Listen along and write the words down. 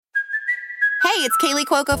Hey, it's Kaylee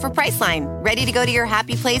Cuoco for Priceline. Ready to go to your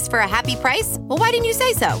happy place for a happy price? Well, why didn't you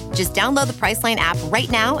say so? Just download the Priceline app right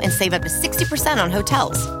now and save up to 60% on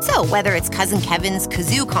hotels. So whether it's Cousin Kevin's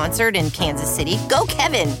Kazoo Concert in Kansas City, go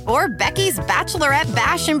Kevin, or Becky's Bachelorette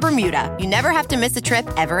Bash in Bermuda, you never have to miss a trip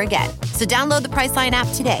ever again. So download the Priceline app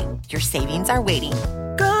today. Your savings are waiting.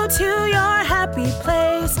 Go to your happy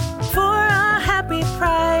place for a happy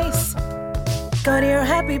price. Go to your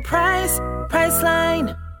happy price,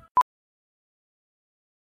 Priceline.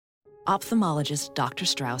 Ophthalmologist Dr.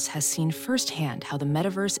 Strauss has seen firsthand how the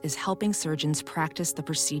metaverse is helping surgeons practice the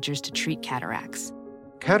procedures to treat cataracts.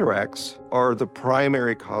 Cataracts are the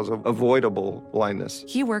primary cause of avoidable blindness.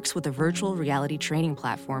 He works with a virtual reality training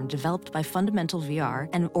platform developed by Fundamental VR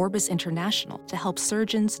and Orbis International to help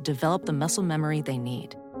surgeons develop the muscle memory they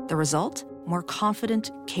need. The result? More confident,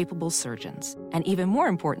 capable surgeons. And even more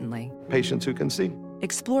importantly, Patients who can see.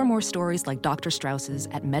 explore more stories like Dr. Strauss's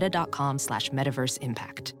at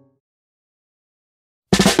meta.com/metaverseimpact.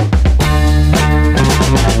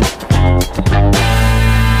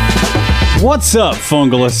 What's up,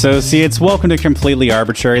 fungal associates? Welcome to Completely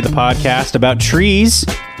Arbitrary, the podcast about trees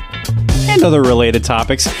and other related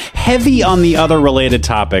topics. Heavy on the other related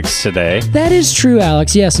topics today. That is true,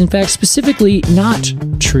 Alex. Yes, in fact, specifically not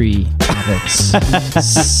tree topics.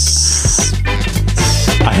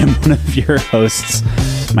 I am one of your hosts.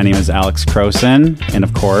 My name is Alex Croson, and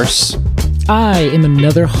of course, I am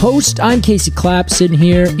another host. I'm Casey Clapp, sitting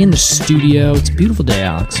here in the studio. It's a beautiful day,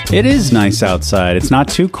 Alex. it is nice outside. It's not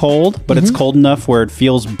too cold, but it's cold enough where it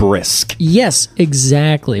feels brisk. Yes,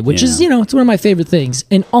 exactly. Which is, Yeah. it's one of my favorite things.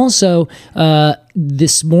 And also,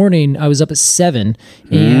 this morning I was up at 7,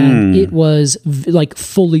 and it was like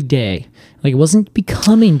fully day. Like, it wasn't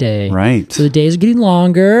becoming day. Right. So the days are getting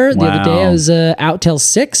longer. The other day Wow. I was out till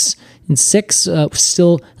 6. And 6 was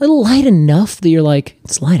still a little light enough that you're like,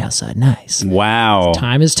 it's light outside. Nice. Wow.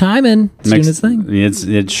 Time is timing. It's doing its thing.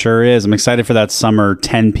 It sure is. I'm excited for that summer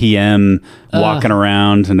 10 p.m. walking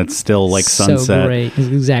around, and it's still like sunset. So great.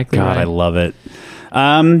 Exactly God, right. I love it.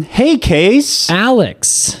 Hey, Case.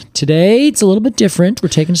 Alex, today it's a little bit different. We're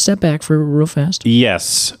taking a step back for real fast.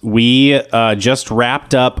 Yes, we just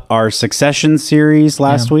wrapped up our Succession series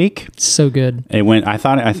last week. So good. It went. I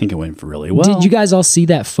think it went really well. Did you guys all see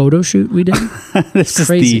that photo shoot we did? this is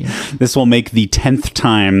crazy. This will make the 10th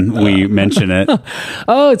time we mention it.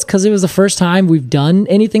 Oh, it's because it was the first time we've done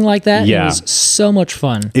anything like that. Yeah. It was so much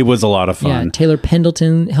fun. It was a lot of Yeah, fun. Taylor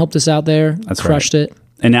Pendleton helped us out there. That's crushed right. it.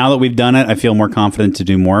 And now that we've done it, I feel more confident to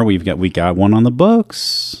do more. We got one on the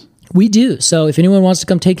books. We do. So if anyone wants to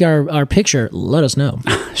come take our picture, let us know.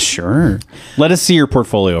 Sure. Let us see your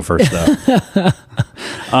portfolio first, though.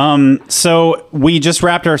 So we just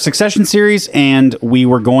wrapped our Succession series, and we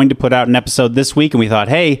were going to put out an episode this week, and we thought,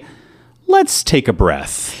 hey, let's take a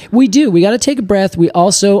breath. We do. We got to take a breath. We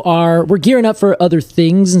also we're gearing up for other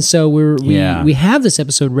things, and so we have this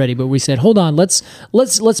episode ready. But we said, hold on, let's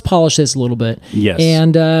polish this a little bit. Yes.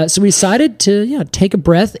 And so we decided to take a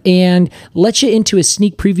breath and let you into a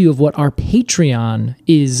sneak preview of what our Patreon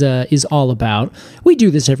is all about. We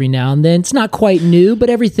do this every now and then. It's not quite new, but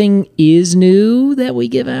everything is new that we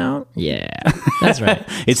give out. Yeah, that's right.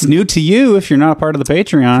 It's new to you if you're not a part of the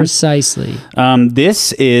Patreon. Precisely.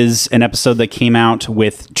 This is an episode that came out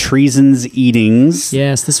with Treason's Eatings.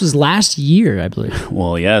 Yes, this was last year, I believe.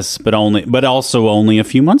 Well, yes, but also only a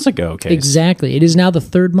few months ago. Okay. Exactly. It is now the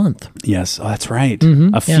 3rd month. Yes, oh, that's right.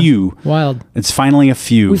 Yeah. Few. Wild. It's finally a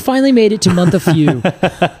few. We finally made it to month of few.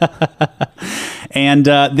 And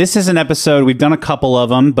this is an episode, we've done a couple of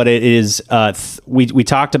them, but it is, we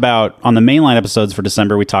talked about, on the mainline episodes for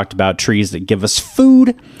December, we talked about trees that give us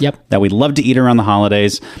food. Yep. That we love to eat around the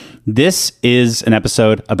holidays. This is an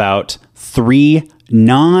episode about 3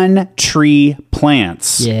 non-tree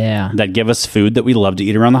plants Yeah. that give us food that we love to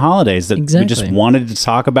eat around the holidays that we just Exactly. wanted to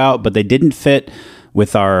talk about, but they didn't fit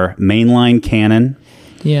with our mainline canon.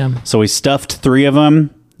 Yeah. So we stuffed 3 of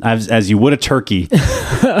them, as you would a turkey,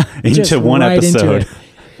 Just into one right into episode. it.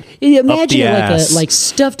 Imagine the it ass. like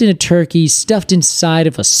stuffed in a turkey, stuffed inside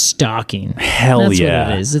of a stocking. Hell That's yeah.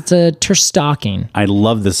 what it is. It's a turstocking. I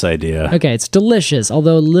love this idea. Okay, it's delicious,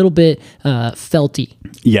 although a little bit felty.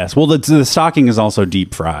 Yes. Well, the stocking is also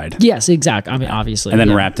deep fried Yes, exactly. I mean, obviously. and then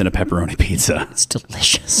yeah. wrapped in a pepperoni pizza. It's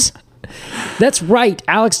delicious. That's right,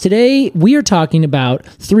 Alex. Today we are talking about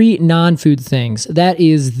 3 non-food things. That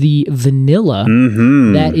is the vanilla.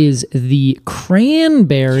 Mm-hmm. That is the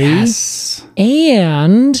cranberry. Yes.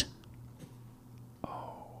 And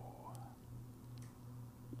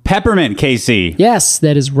Peppermint, Casey. yes,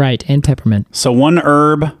 that is right. And peppermint. So 1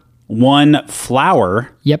 herb, 1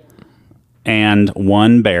 flower, Yep. and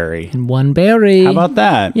 1 berry. And 1 berry. How about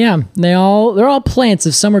that? Yeah, they're all plants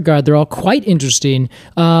of some regard. They're all quite interesting.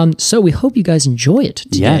 So we hope you guys enjoy it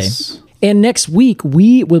today. Yes. And next week,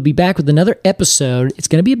 we will be back with another episode. It's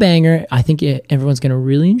going to be a banger. I think everyone's going to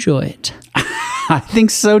really enjoy it. I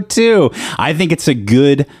think so too. I think it's a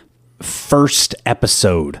good first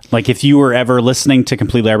episode. Like if you were ever listening to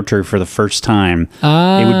Completely Arbitrary for the first time,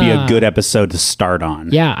 it would be a good episode to start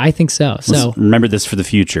on. Yeah, I think so. So remember this for the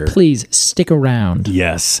future. Please stick around.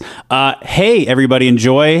 Yes. Hey, everybody,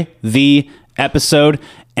 enjoy the episode,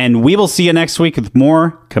 and we will see you next week with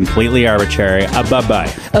more Completely Arbitrary.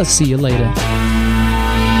 Bye-bye. I'll see you later.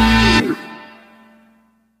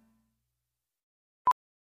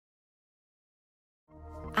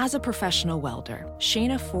 As a professional welder,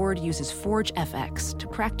 Shayna Ford uses Forge FX to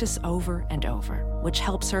practice over and over, which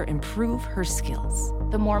helps her improve her skills.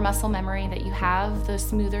 The more muscle memory that you have, the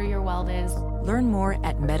smoother your weld is. Learn more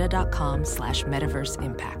at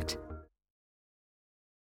meta.com/metaverseimpact.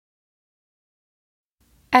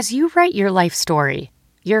 As you write your life story,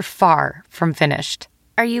 you're far from finished.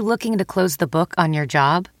 Are you looking to close the book on your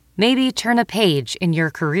job? Maybe turn a page in your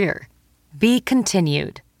career? Be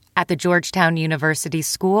continued at the Georgetown University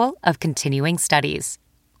School of Continuing Studies.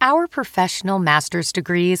 Our professional master's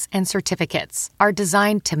degrees and certificates are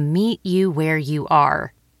designed to meet you where you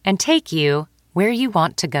are and take you where you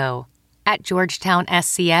want to go. At Georgetown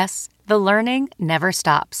SCS, the learning never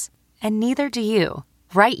stops, and neither do you.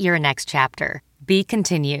 Write your next chapter. Be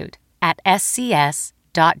continued at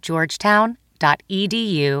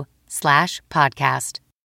scs.georgetown.edu/podcast.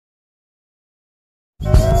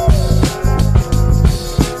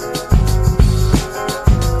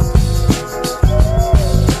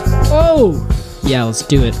 Oh, yeah, let's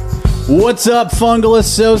do it. What's up, fungal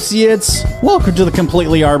associates? Welcome to the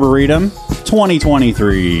Completely Arboretum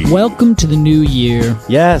 2023. Welcome to the new year.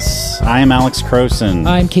 Yes, I am Alex Croson.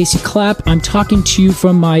 I'm Casey Clapp. I'm talking to you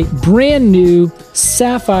from my brand new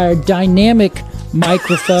Sapphire Dynamic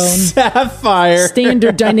microphone. Sapphire.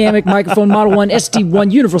 Standard dynamic microphone, Model 1,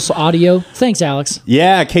 SD1, Universal Audio. Thanks, Alex.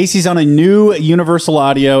 Yeah, Casey's on a new Universal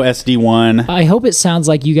Audio SD1. I hope it sounds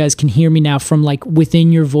like you guys can hear me now from like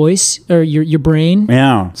within your voice or your brain.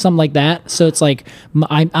 Yeah. Something like that. So it's like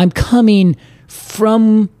I'm coming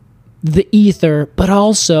from the ether, but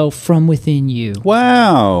also from within you.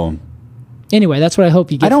 Wow. Anyway, that's what I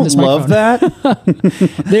hope you get I from don't this love microphone.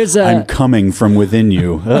 that. There's a... I'm coming from within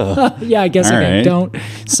you. Ugh. Yeah, I guess All okay. right. Don't.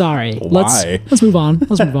 Sorry. Why? Let's move on.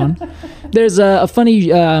 Let's move on. There's a funny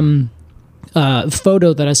photo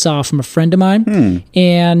that I saw from a friend of mine,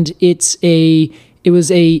 and it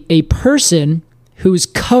was a person who's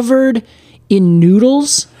covered in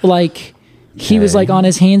noodles, like he was like on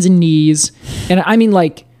his hands and knees, and I mean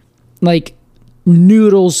like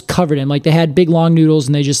noodles covered him, like they had big long noodles,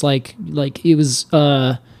 and they just like it was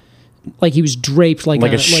like he was draped like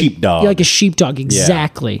a sheepdog. like a sheepdog,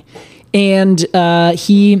 exactly. Yeah. And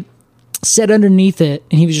he said underneath it,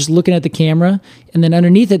 and he was just looking at the camera, and then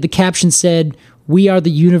underneath it the caption said, "We are the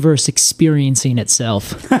universe experiencing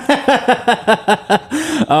itself."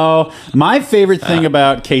 Oh, my favorite thing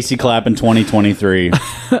about Casey Clapp in 2023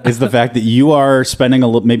 is the fact that you are spending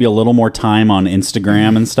maybe a little more time on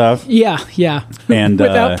Instagram and stuff. Yeah. And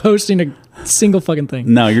without posting a single fucking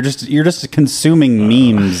thing. No, you're just consuming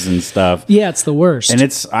memes and stuff. Yeah, it's the worst.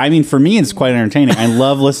 And for me, it's quite entertaining. I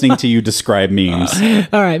love listening to you describe memes.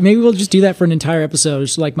 All right, maybe we'll just do that for an entire episode.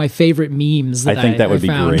 It's like my favorite memes. I think that would be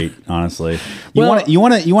found. great, honestly. Well, you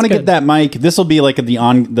want to get that mic. This will be like the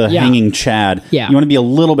hanging Chad. Yeah. You want to be a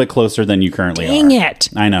little bit closer than you currently are. Dang it.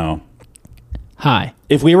 I know. Hi.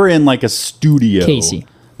 If we were in like a studio, Casey,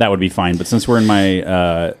 that would be fine. But since we're in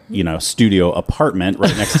my studio apartment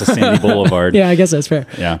right next to Sandy Boulevard. Yeah, I guess that's fair.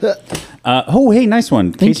 Yeah. Hey, nice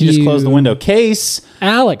one. Thank Casey just you. closed the window. Case.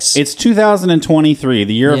 Alex. It's 2023,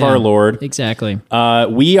 the year of our Lord. Exactly.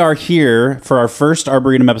 We are here for our first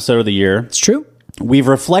Arboretum episode of the year. It's true. We've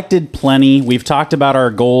reflected plenty. We've talked about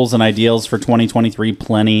our goals and ideals for 2023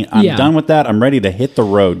 plenty. I'm done with that. I'm ready to hit the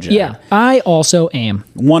road, Jack. Yeah, I also am.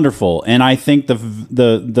 Wonderful. And I think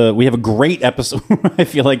we have a great episode. I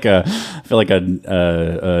feel like a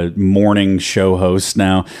morning show host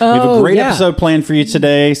now. We have a great episode planned for you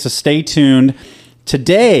today, so stay tuned.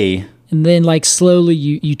 Today, and then like slowly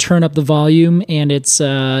you turn up the volume, and it's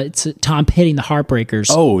Tom Petty, the Heartbreakers.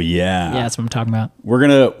 Oh yeah. Yeah, that's what I'm talking about. We're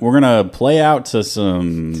gonna play out to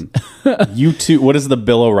some YouTube. What is the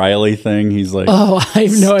Bill O'Reilly thing? He's like, oh, I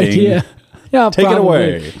have no Sting. idea. Yeah, Take it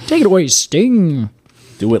away. Take it away, Sting.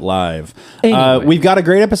 do it live. Anyway. We've got a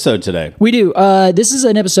great episode today. We do. This is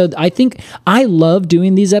an episode, I think, I love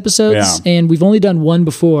doing these episodes, Yeah. and we've only done one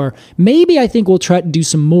before. Maybe I think we'll try to do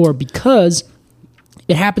some more because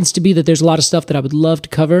it happens to be that there's a lot of stuff that I would love to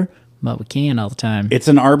cover, but we can't all the time. It's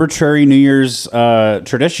an arbitrary New Year's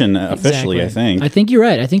tradition, officially, Exactly. I think. I think you're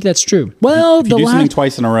right. I think that's true. Well, If you do something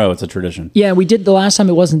twice in a row, it's a tradition. Yeah, we did the last time.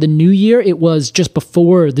 It wasn't the New Year. It was just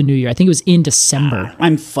before the New Year. I think it was in December.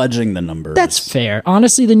 I'm fudging the numbers. That's fair.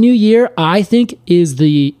 Honestly, the New Year, I think, is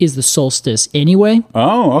the solstice anyway.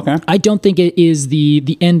 Oh, okay. I don't think it is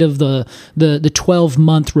the end of the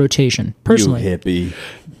 12-month rotation. Personally, You hippie.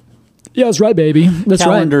 yeah, that's right, baby. That's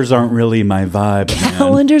Calendars aren't really my vibe, right. man.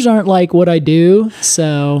 Calendars aren't like what I do.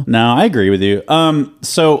 So No, I agree with you.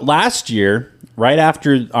 So last year, right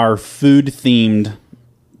after our food-themed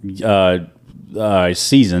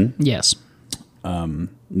season, yes.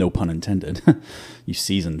 no pun intended, you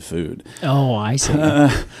seasoned food. Oh, I see.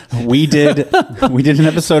 We did an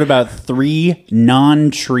episode about 3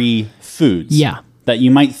 non-tree foods. Yeah. That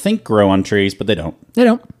you might think grow on trees, but they don't. They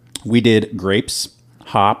don't. We did grapes,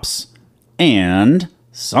 hops, and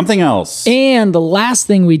something else. And the last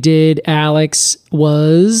thing we did, Alex,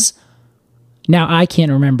 was. Now I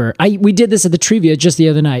can't remember. We did this at the trivia just the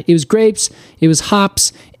other night. It was grapes, it was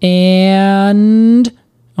hops, and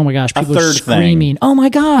oh my gosh, people are third screaming. thing. Oh my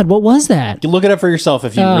god, what was that? You look it up for yourself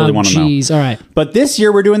if you really want to know. Jeez, all right. But this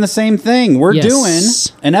year we're doing the same thing. We're Yes.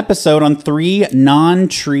 doing an episode on 3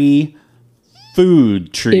 non-tree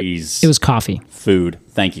food trees. It was coffee. food.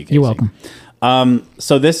 Thank you, Casey. You're welcome.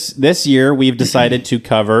 So this year we've decided to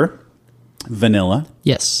cover vanilla,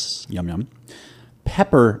 Yes. yum yum,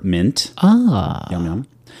 peppermint, Ah. yum yum,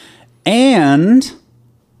 and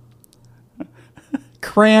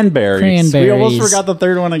cranberries. We almost Cranberries. forgot the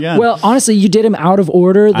third one again. Well, honestly, you did them out of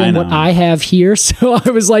order than what know. I have here. So I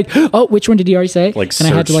was like, oh, which one did he already say? Like, and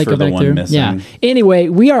I had to search for go the back one through. missing. Yeah. Anyway,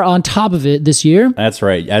 we are on top of it this year. that's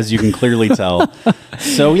right, as you can clearly tell.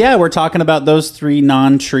 So yeah, we're talking about those 3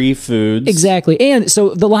 non-tree foods. Exactly. And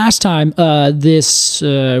so the last time,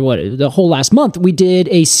 the whole last month, we did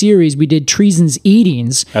a series. We did Treason's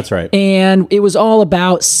Eatings. That's right. And it was all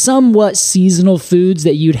about somewhat seasonal foods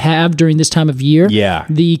that you'd have during this time of year. Yeah.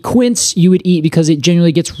 The quince you would eat because it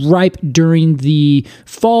generally gets ripe during the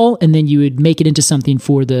fall, and then you would make it into something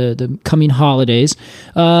for the coming holidays.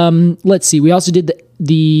 Let's see. We also did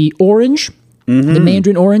the orange. The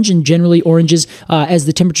mandarin orange, and generally oranges, as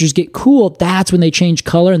the temperatures get cool, that's when they change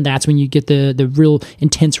color, and that's when you get the real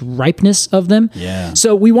intense ripeness of them. Yeah.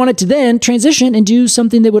 So we wanted to then transition and do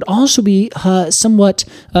something that would also be somewhat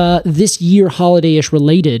this year holiday-ish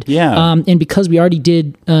related. Yeah. And because we already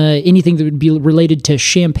did anything that would be related to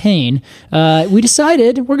champagne, we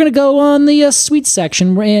decided we're going to go on the sweet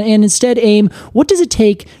section and instead aim, what does it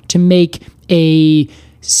take to make a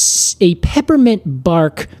peppermint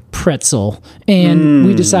bark pretzel, and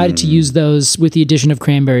we decided to use those with the addition of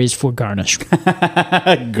cranberries for garnish.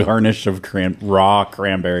 Garnish of raw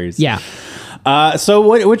cranberries. Yeah. So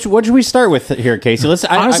what should we start with here, Casey?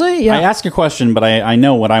 Honestly, yeah. I ask a question, but I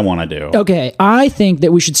know what I want to do. Okay, I think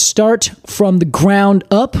that we should start from the ground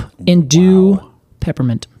up and do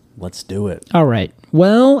peppermint. Let's do it. All right.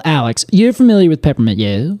 Well, Alex, you're familiar with peppermint,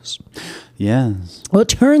 yes? Yes. Well, it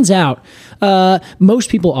turns out most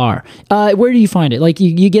people are. Where do you find it? Like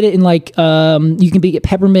you get it in like you can get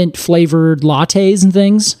peppermint flavored lattes and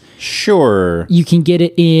things. Sure. You can get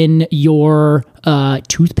it in your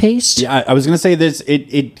toothpaste. Yeah, I was going to say this.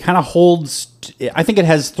 It kind of holds. I think it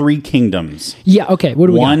has 3 kingdoms. Yeah. Okay. What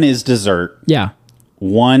do we got? One is dessert. Yeah.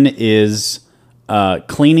 One is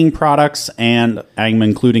cleaning products, and I'm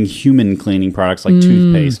including human cleaning products like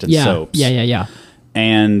toothpaste and Yeah. soaps. Yeah.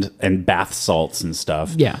 And bath salts and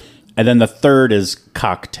stuff. Yeah. And then the third is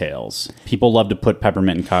cocktails. People love to put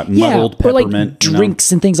peppermint in muddled or peppermint. like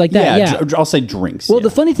drinks and things like that. Yeah. I'll say drinks. Well, the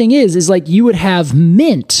funny thing is like you would have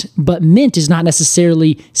mint, but mint is not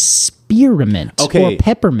necessarily spearmint Okay. or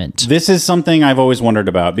peppermint. This is something I've always wondered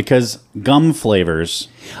about because gum flavors,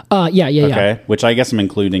 Yeah. okay, which I guess I'm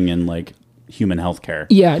including in like human healthcare.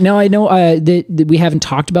 Yeah, now I know that we haven't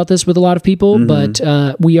talked about this with a lot of people, but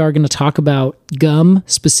we are going to talk about gum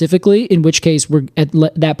specifically, in which case we're at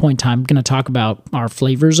that point in time going to talk about our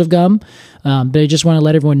flavors of gum. But I just want to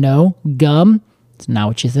let everyone know, gum, it's not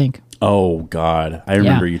what you think. Oh, God. I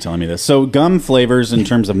remember you telling me this. So gum flavors in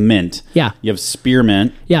terms of mint. Yeah. You have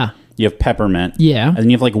spearmint. Yeah. You have peppermint. Yeah. And then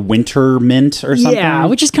you have like winter mint or something. Yeah,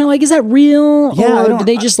 which is kind of like, is that real? Yeah, I Or don't- do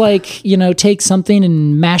they just like, take something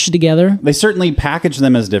and mash it together? They certainly package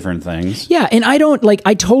them as different things. Yeah, and I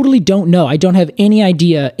totally don't know. I don't have any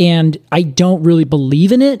idea, and I don't really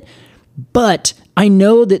believe in it. but I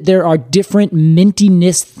know that there are different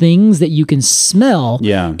mintiness things that you can smell.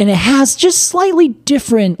 Yeah. And it has just slightly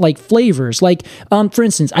different like flavors. Like, for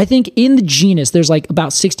instance, I think in the genus, there's like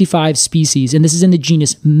about 65 species, and this is in the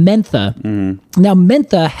genus Mentha. Now,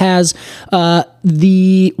 Mentha has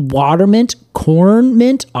the water mint, corn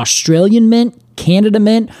mint, Australian mint, Canada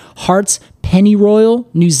mint, Hearts, Pennyroyal,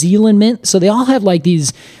 New Zealand mint. So they all have like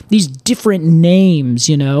these different names,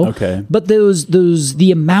 you know. Okay. But the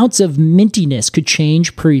amounts of mintiness could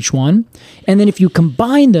change per each one. And then if you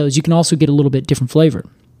combine those, you can also get a little bit different flavor.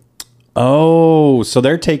 Oh, so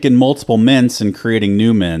they're taking multiple mints and creating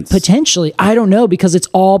new mints. Potentially. I don't know, because it's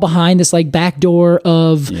all behind this like back door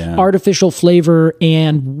of artificial flavor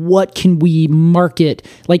and what can we market?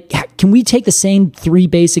 Like, can we take the same 3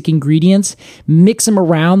 basic ingredients, mix them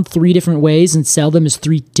around 3 different ways and sell them as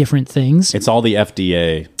 3 different things? It's all the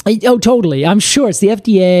FDA. Oh, totally. I'm sure it's the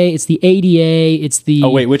FDA, it's the ADA, it's the... Oh,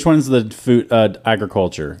 wait, which one's the food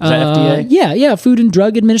agriculture? Is that FDA? Yeah, Food and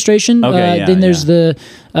Drug Administration. Okay, then there's the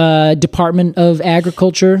Department of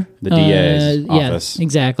Agriculture. The DA's office. Yeah,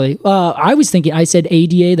 exactly. I was thinking, I said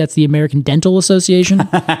ADA, that's the American Dental Association.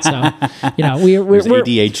 So, you know, we're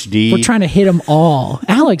ADHD. We're trying to hit them all.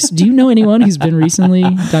 Alex, do you know anyone who's been recently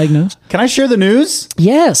diagnosed? Can I share the news?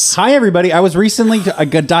 Yes. Hi, everybody. I was recently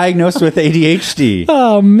got diagnosed with ADHD.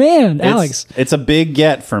 Oh, man, Alex. It's a big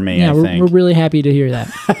get for me, Yeah, I think. we're really happy to hear that.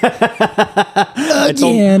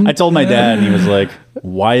 I told my dad, and he was like,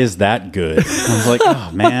 why is that good? I was like,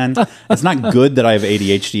 oh, man. It's not good that I have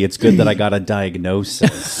ADHD. It's good that I got a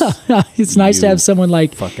diagnosis. It's nice to have someone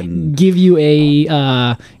like give you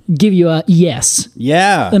a yes.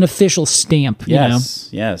 Yeah. An official stamp. Yes.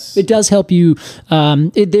 You know? Yes. It does help you.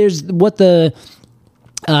 There's what the...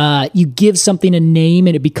 you give something a name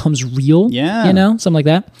and it becomes real. Yeah. You know, something like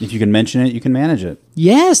that. If you can mention it, you can manage it.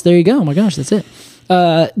 Yes, there you go. Oh my gosh, that's it.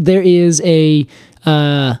 There is a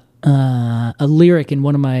lyric in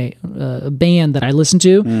one of my band that I listen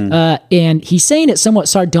to, and he's saying it somewhat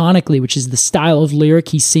sardonically, which is the style of lyric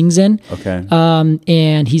he sings in. Okay.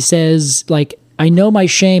 And he says, like, I know my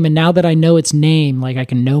shame, and now that I know its name, like, I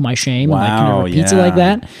can know my shame. Wow, and I kind of repeats it like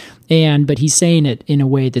that. But he's saying it in a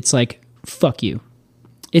way that's like, fuck you.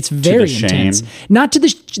 It's very intense. Not to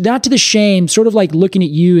the shame, sort of like looking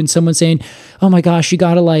at you and someone saying, oh my gosh, you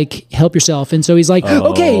gotta like help yourself. And so he's like,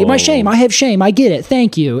 okay, my shame, I have shame, I get it,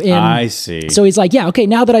 thank you. And I see. So he's like, yeah, okay,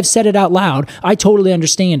 now that I've said it out loud, I totally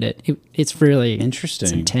understand it. It's really interesting.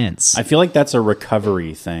 It's intense. I feel like that's a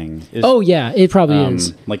recovery thing. Yeah, it probably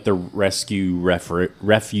is. Like the rescue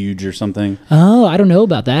refuge or something. Oh, I don't know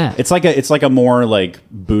about that. It's like a more like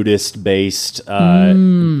Buddhist based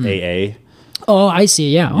AA. Oh, I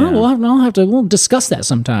see. Yeah. We'll discuss that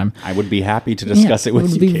sometime. I would be happy to discuss it with you.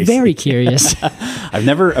 I would be Casey. very curious. I've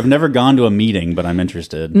never gone to a meeting, but I'm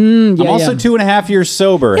interested. I'm also 2.5 years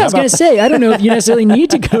sober. Yeah, I was going to say, I don't know if you necessarily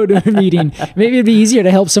need to go to a meeting. Maybe it'd be easier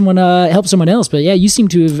to help someone else. But yeah, you seem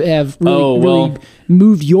to have really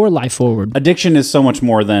moved your life forward. Addiction is so much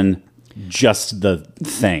more than just the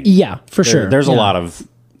thing. Yeah, for sure. There's a lot of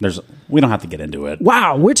we don't have to get into it.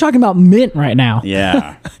 Wow, we're talking about mint right now.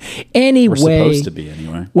 Yeah. Anyway, we're supposed to be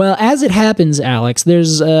anyway. Well, as it happens, Alex,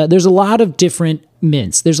 there's a lot of different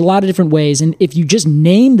mints. There's a lot of different ways, and if you just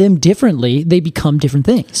name them differently, they become different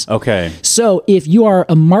things. Okay. So if you are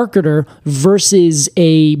a marketer versus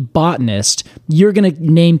a botanist, you're going to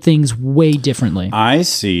name things way differently. I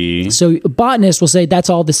see. So a botanist will say that's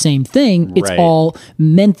all the same thing. It's Right. all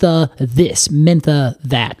mentha this, mentha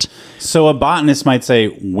that. So a botanist might say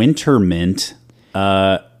winter mint.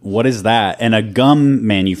 What is that? And a gum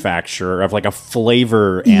manufacturer of like a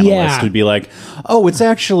flavor analyst would be like, oh, it's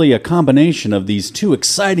actually a combination of these 2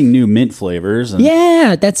 exciting new mint flavors. And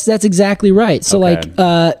Yeah, that's exactly right. So Okay.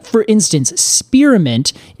 like, for instance,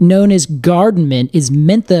 spearmint, known as garden mint, is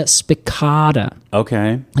Mentha spicata.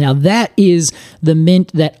 Okay. Now that is the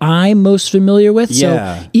mint that I'm most familiar with.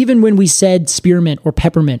 Yeah. So even when we said spearmint or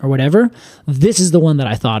peppermint or whatever, this is the one that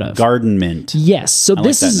I thought of. Garden mint. Yes. So I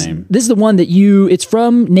this like that is name. this is the one that it's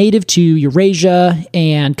from native to Eurasia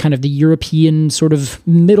and kind of the European sort of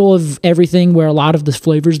middle of everything, where a lot of the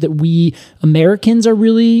flavors that we Americans are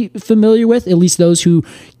really familiar with, at least those who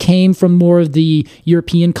came from more of the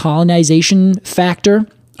European colonization factor.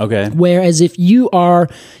 Okay. Whereas if you are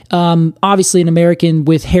obviously an American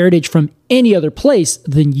with heritage from any other place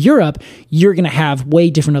than Europe, you're going to have way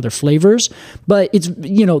different other flavors. But it's,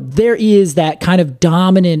 there is that kind of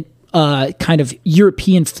dominant kind of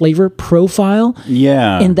European flavor profile.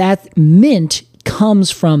 Yeah. And that mint comes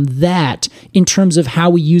from that in terms of how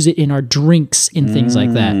we use it in our drinks and things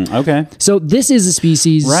like that. Okay. So this is a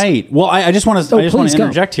species. Right. Well, I just want to please go.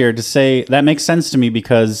 interject here to say that makes sense to me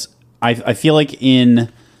because I feel like in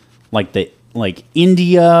like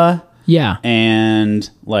India Yeah. and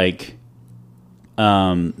like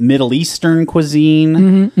Middle Eastern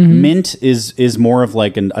cuisine, mint is more of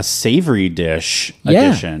like a savory dish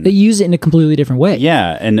addition. They use it in a completely different way.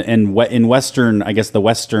 Yeah, and in Western, I guess the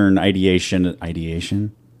Western ideation,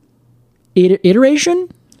 Iteration?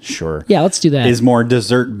 sure, Yeah, let's do that. is more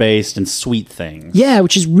dessert based and sweet things. Yeah,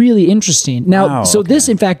 which is really interesting. Now, Wow, so this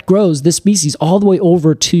in fact grows this species all the way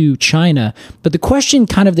over to China. But the question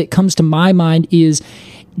kind of that comes to my mind is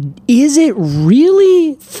it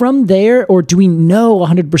really from there, or do we know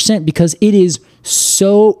 100%? Because it is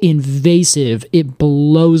so invasive, it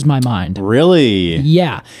blows my mind. Really?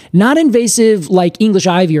 Yeah, not invasive like English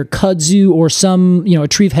ivy or kudzu or some, a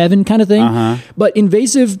tree of heaven kind of thing, but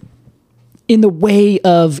invasive in the way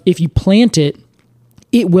of if you plant it,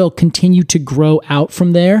 it will continue to grow out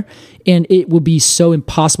from there, and it will be so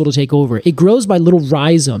impossible to take over. It grows by little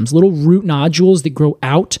rhizomes, little root nodules that grow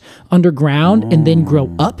out underground and then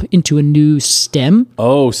grow up into a new stem.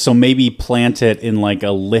 Oh, so maybe plant it in like a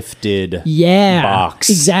lifted box.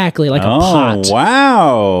 Exactly, like a pot. Oh,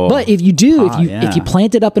 wow. But if you do, if you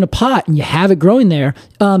plant it up in a pot and you have it growing there,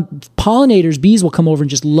 pollinators, bees will come over and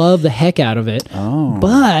just love the heck out of it. Oh.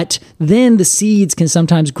 But then the seeds can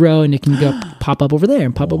sometimes grow and it can go pop up over there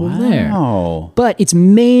and pop up over there. But its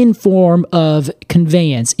main form of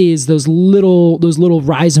conveyance is those little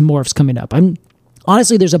rhizomorphs coming up.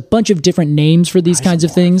 Honestly, there's a bunch of different names for these kinds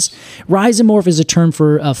of things. Rhizomorph is a term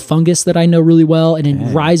for a fungus that I know really well. And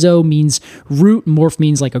then rhizo means root, morph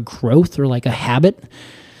means like a growth or like a habit.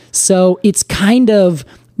 So it's kind of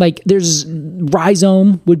like there's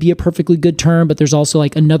rhizome would be a perfectly good term, but there's also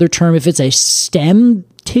like another term if it's a stem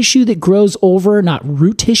tissue that grows over, not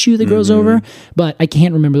root tissue that grows over, but I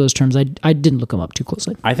can't remember those terms. I didn't look them up too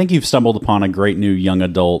closely. I think you've stumbled upon a great new young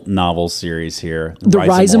adult novel series here. The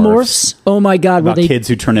Rhizomorphs? Oh my God. About kids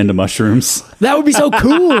who turn into mushrooms. That would be so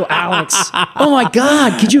cool, Alex. Oh my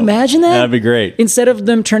God. Could you imagine that? That'd be great. Instead of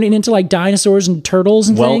them turning into like dinosaurs and turtles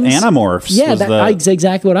and things. Animorphs. Yeah, that's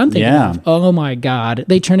exactly what I'm thinking of. Oh my God.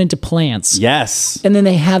 They turn into plants. Yes. And then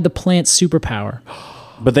they have the plant superpower.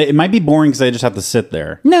 But it might be boring because they just have to sit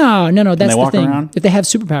there. No. That's the thing. Around? If they have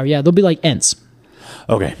superpower, yeah, they'll be like Ents.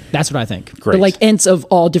 Okay. That's what I think. Great. They're like Ents of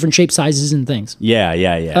all different shapes, sizes, and things.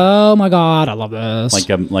 Yeah. Oh my God, I love this.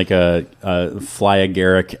 Like a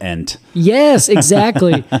fly-agaric Ent. Yes,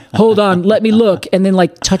 exactly. Hold on, let me look, and then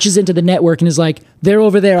like touches into the network and is like, they're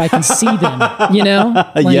over there, I can see them. Like,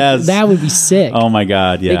 yes, that would be sick. Oh my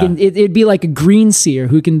God, yeah. It'd be like a green seer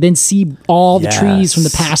who can then see all the trees from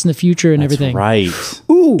the past and the future and everything. Right.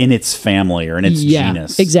 Ooh. In its family or in its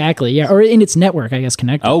genus. Exactly. Yeah, or in its network, I guess,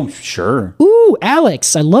 connected. Oh, sure. Ooh,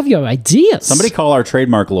 Alex, I love your ideas. Somebody call our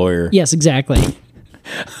trademark lawyer. Yes, exactly.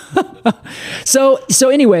 So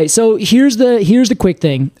anyway, here's the quick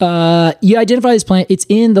thing. You identify this plant. It's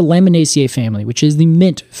in the Laminaceae family, which is the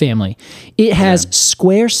mint family. It has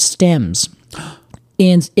square stems,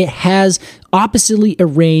 and it has oppositely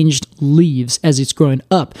arranged leaves as it's growing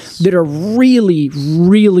up that are really,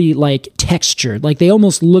 really like textured. Like they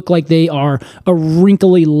almost look like they are a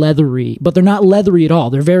wrinkly leathery, but they're not leathery at all.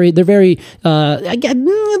 They're very they're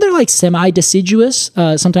like semi-deciduous.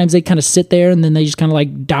 Sometimes they kind of sit there and then they just kind of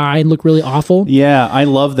like die and look really awful. Yeah, I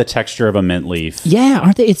love the texture of a mint leaf. Yeah,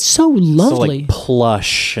 aren't they? It's so lovely. So like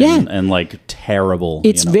plush and like terrible.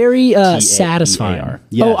 It's very satisfying.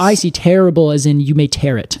 Yes. Oh, I see. Terrible as in you may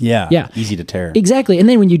tear it. Yeah. Easy to tear. Exactly. And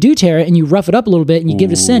then when you do tear it and you rough it up a little bit and you give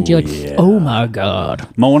it a scent, you're like, oh my God.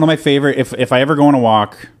 One of my favorite, if I ever go on a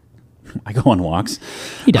walk, I go on walks.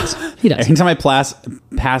 He does. Anytime I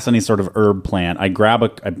pass any sort of herb plant, I grab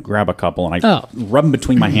a couple and I rub them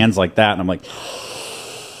between my hands like that, and I'm like,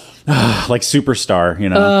 like Superstar,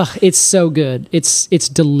 it's so good. It's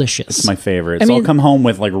delicious. It's my favorite. I'll come home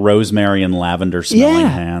with like rosemary and lavender smelling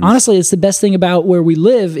hands. Honestly, it's the best thing about where we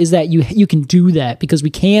live is that you can do that because we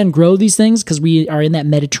can grow these things because we are in that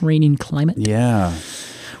Mediterranean climate. Yeah.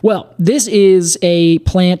 Well, this is a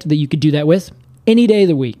plant that you could do that with any day of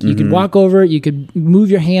the week. You could walk over, you could move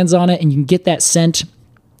your hands on it, and you can get that scent.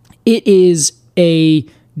 It is a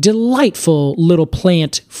delightful little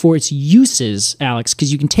plant for its uses, Alex,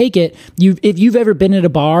 because you can take it. If you've ever been at a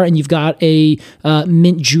bar and you've got a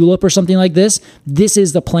mint julep or something like this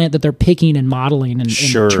is the plant that they're picking and modeling and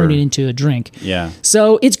turning into a drink. Yeah.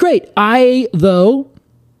 So it's great. I, though,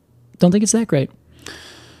 don't think it's that great.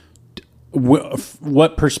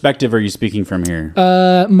 What perspective are you speaking from here?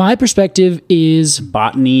 My perspective is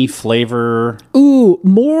Botany, flavor.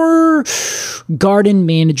 more garden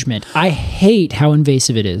management. I hate how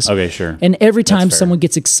invasive it is. Okay, sure. And every time fair. someone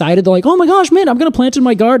gets excited, they're like, "Oh my gosh, man, I'm going to plant in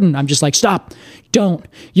my garden." I'm just like, "Stop. Don't.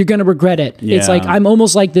 You're going to regret it." It's Yeah. like I'm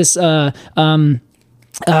almost like this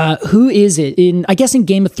who is it? I guess in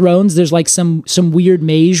Game of Thrones, there's like some weird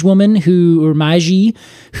mage woman who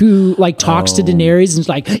like talks to Daenerys and is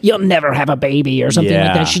like, "You'll never have a baby" or something like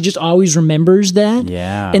Yeah. that. She just always remembers that.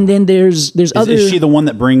 Yeah. And then there's other. Is she the one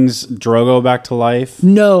that brings Drogo back to life?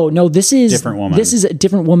 No, this is Different woman. This is a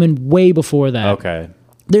different woman way before that. Okay.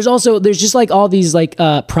 There's just like all these like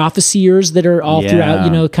prophesiers that are all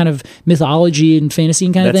throughout, kind of mythology and fantasy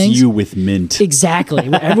and kind of That's things. you with mint. Exactly.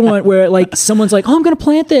 Where like someone's like, "Oh, I'm going to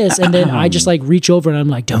plant this." And then I just like reach over and I'm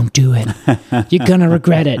like, "Don't do it. You're going to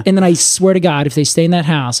regret it." And then I swear to God, if they stay in that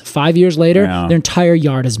house 5 years later, Yeah. their entire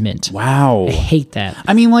yard is mint. Wow. I hate that.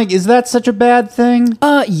 I mean, like, is that such a bad thing?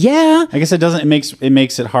 Yeah. I guess it doesn't. It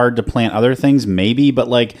makes it hard to plant other things, maybe. But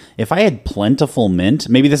like, if I had plentiful mint,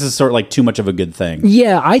 maybe this is sort of like too much of a good thing.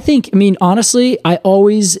 Yeah, I mean, honestly, I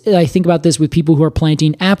think about this with people who are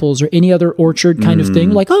planting apples or any other orchard kind of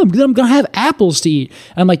thing. Like, "Oh, I'm going to have apples to eat."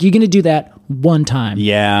 And I'm like, you're going to do that one time.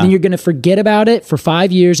 Yeah. Then you're going to forget about it for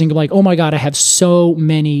 5 years and go like, "Oh my God, I have so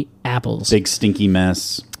many apples." Big stinky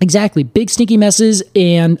mess. Exactly. Big stinky messes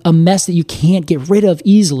and a mess that you can't get rid of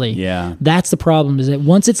easily. Yeah. That's the problem, is that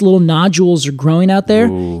once its little nodules are growing out there,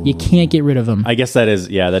 you can't get rid of them. I guess that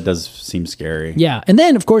does seem scary. Yeah. And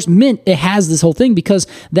then of course mint, it has this whole thing because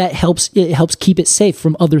it helps keep it safe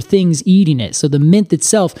from other things eating it. So the mint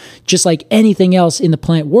itself, just like anything else in the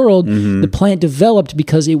plant world, the plant developed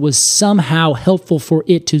because it was somehow helpful for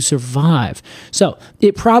it to survive. So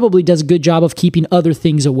it probably does a good job of keeping other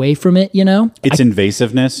things away from it, Its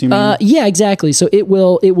invasiveness, you mean? Yeah, exactly. So it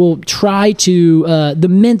will try to the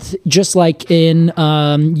mint, just like in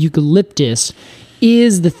eucalyptus,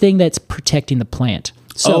 is the thing that's protecting the plant.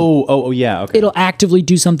 So yeah, okay. it'll actively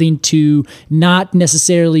do something to not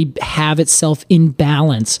necessarily have itself in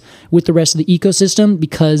balance with the rest of the ecosystem,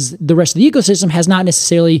 because the rest of the ecosystem has not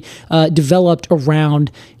necessarily developed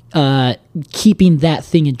around keeping that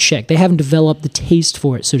thing in check. They haven't developed the taste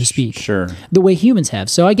for it, so to speak. Sure. The way humans have.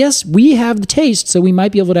 So I guess we have the taste, so we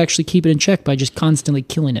might be able to actually keep it in check by just constantly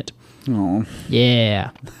killing it. Oh. Yeah.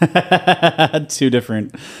 Two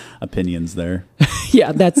different opinions there.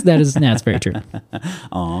 Yeah, that's very true.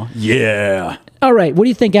 Yeah. All right, what do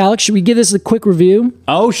you think, Alex? Should we give this a quick review?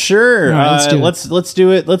 Oh, sure. All right, let's do it. Let's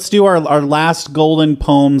do it. Let's do our last golden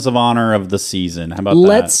poems of honor of the season. How about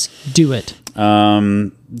Let's do it.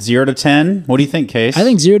 that? 0 to 10. What do you think, Case? I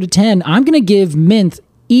think 0 to 10. I'm going to give Mint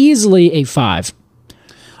easily a 5.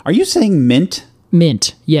 Are you saying mint?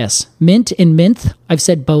 Mint, yes. Mint and Minth. I've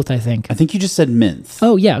said both, I think. I think you just said minth.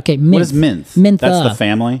 Oh, yeah, okay. Minth. What is minth? Mintha. That's the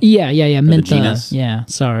family? Yeah. Mintha. genus? Yeah,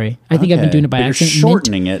 sorry. I think I've been Okay, doing it by but accident. You're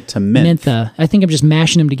shortening it to mint. Mintha. I think I'm just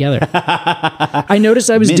mashing them together. I noticed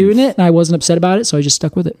I was Minth. doing it, and I wasn't upset about it, so I just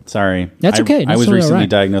stuck with it. Sorry. That's okay. I That's was totally recently all right.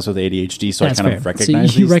 diagnosed with ADHD, so That's I kind fair. of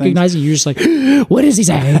recognize so you these recognize things. it, you're just like, what is he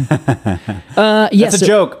saying? Yes. It's a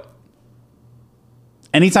joke.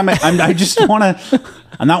 Anytime I just want to,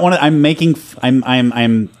 I'm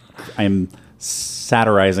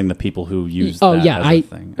satirizing the people who use Oh that yeah, as a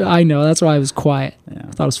thing. I know. That's why I was quiet. I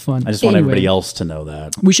thought it was fun. I just want Anyway, everybody else to know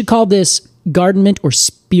that. We should call this garden mint or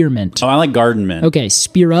spearmint. Oh, I like garden mint. Okay,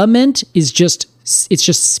 spearmint is just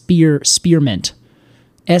spearmint.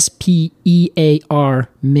 SPEAR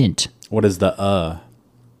mint. What is the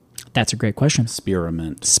That's a great question.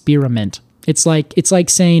 spearmint? Spearmint. It's like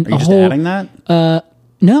saying Are you a just whole. adding that?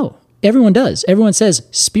 No, everyone does. Everyone says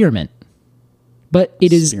spearmint, but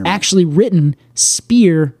it is Spearmint. actually written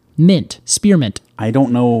spearmint. Spearmint. I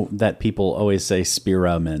don't know that people always say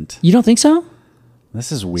spearmint. You don't think so?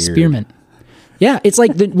 This is weird. Spearmint. Yeah, it's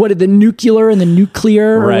like the nuclear and the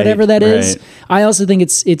nuclear or Right, whatever that is. right. I also think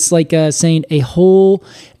it's like saying a whole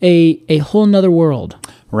nother world.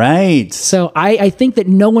 Right. So I think that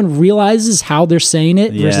no one realizes how they're saying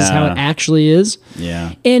it versus how Yeah. it actually is.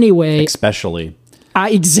 Yeah. Anyway, Especially.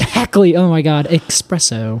 exactly. Oh my God,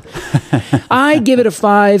 espresso. I give it a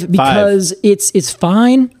 5 because it's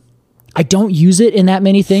fine. I don't use it in that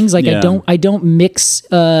many things. Like Yeah. I don't mix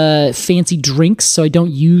fancy drinks, so I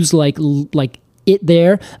don't use like it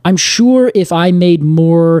there. I'm sure if I made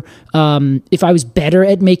more, if I was better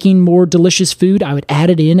at making more delicious food, I would add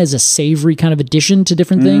it in as a savory kind of addition to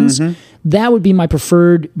different things. That would be my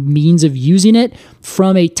preferred means of using it,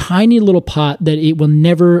 from a tiny little pot that it will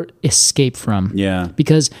never escape from. Yeah.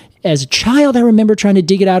 Because as a child, I remember trying to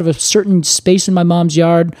dig it out of a certain space in my mom's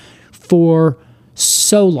yard for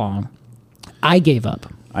so long. I gave up.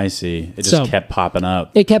 I see. It just So- kept popping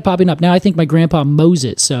up. It kept popping up. Now I think my grandpa mows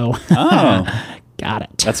it, so Oh, got it.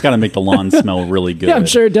 that's got to make the lawn smell really good. Yeah, I'm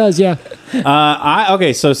sure it does. Yeah.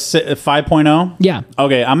 Okay, so 5.0. Yeah.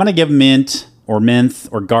 Okay, I'm gonna give mint or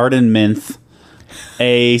garden mint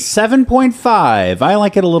a 7.5. I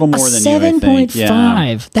like it a little more than you. I think. 7.5.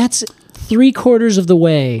 Yeah. That's 3/4 of the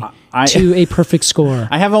way to a perfect score.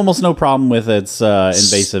 I have almost no problem with its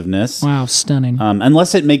invasiveness. Wow, stunning.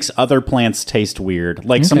 Unless it makes other plants taste weird.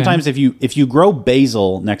 Like sometimes if you grow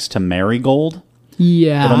basil next to marigold,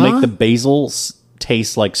 yeah. it'll make the basil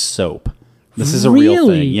taste like soap. This is a real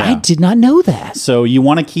thing. Yeah. I did not know that. So you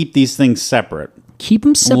want to keep these things separate. Keep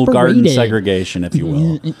them A separated. little garden segregation, if you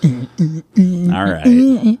will. All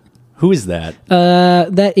right. Who is that?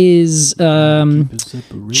 That is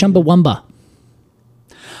Chumbawamba.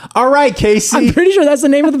 All right, Casey. I'm pretty sure that's the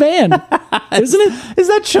name of the band, isn't it? Is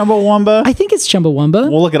that Chumbawamba? I think it's Chumbawamba.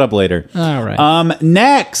 We'll look it up later. All right.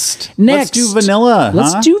 Next. Let's do vanilla.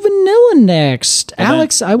 Let's huh? do vanilla next. Well, then-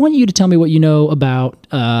 Alex, I want you to tell me what you know about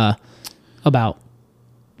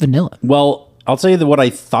vanilla. Well, I'll tell you what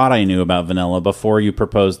I thought I knew about vanilla before you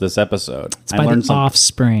proposed this episode. It's by the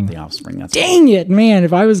Offspring. The Offspring. That's Dang it, man!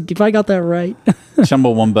 If I got that right.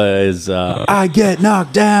 Chumbawamba is I get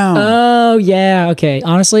knocked down. Oh yeah, okay.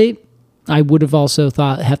 Honestly, I would have also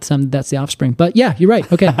thought that's the Offspring, but yeah, you're right.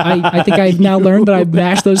 Okay, I think I've now learned that I've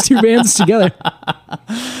mashed those two bands together.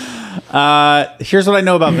 Here's what I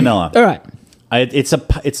know about vanilla. All right.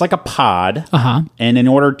 It's like a pod. Uh-huh. And in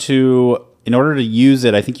order to use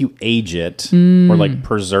it, I think you age it or like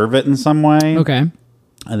preserve it in some way. Okay.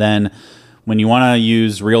 And then when you want to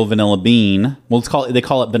use real vanilla bean, well, they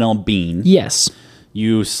call it vanilla bean. Yes.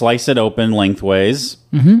 You slice it open lengthways,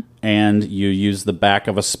 and you use the back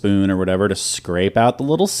of a spoon or whatever to scrape out the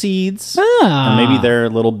little seeds, or maybe they're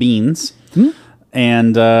little beans,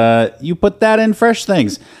 and you put that in fresh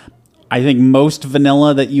things. I think most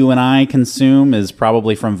vanilla that you and I consume is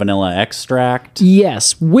probably from vanilla extract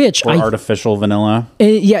Yes, which or artificial vanilla.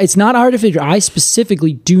 Yeah, it's not artificial. I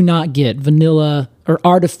specifically do not get vanilla or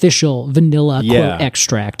artificial vanilla quote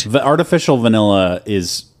extract. The artificial vanilla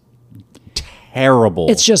is terrible.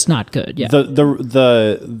 It's just not good. Yeah.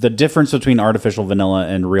 The difference between artificial vanilla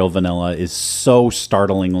and real vanilla is so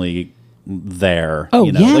startlingly there. Oh,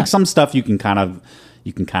 you know? yeah. Like some stuff you can kind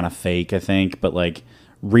of fake, I think, but like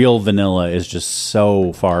real vanilla is just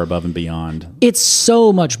so far above and beyond. It's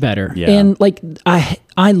so much better. Yeah. And like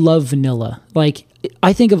I love vanilla. Like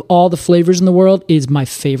I think of all the flavors in the world, it is my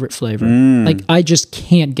favorite flavor. Like I just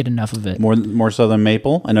can't get enough of it. More so than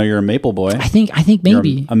maple. I know you're a maple boy. I think You're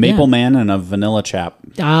maybe a maple man and a vanilla chap.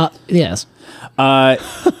 Yes.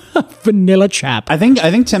 Vanilla chap. I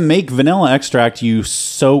think to make vanilla extract, you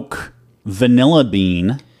soak vanilla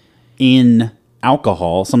bean in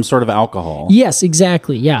alcohol, some sort of alcohol. Yes,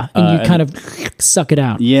 exactly. Yeah. And you kind of suck it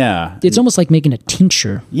out. Yeah. It's almost like making a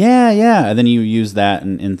tincture. Yeah. And then you use that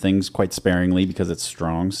in things quite sparingly because it's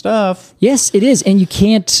strong stuff. Yes, it is, and you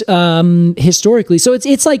can't historically. So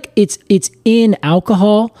it's like it's in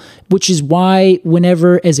alcohol, which is why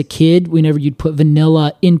whenever you'd put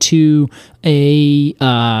vanilla into a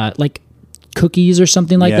like cookies or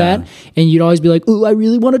something like that, and you'd always be like, "Ooh, I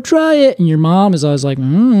really want to try it," and your mom is always like,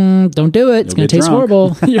 "Don't do it. It's gonna get taste drunk."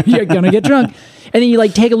 horrible. You're gonna get drunk." And then you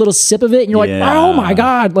like take a little sip of it, and you're like, Yeah. "Oh my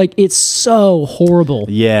god!" Like it's so horrible.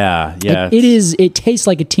 Yeah. It tastes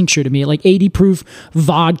like a tincture to me, like 80 proof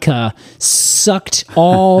vodka sucked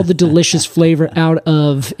all the delicious flavor out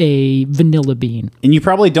of a vanilla bean. And you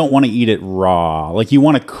probably don't want to eat it raw. Like you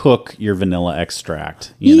want to cook your vanilla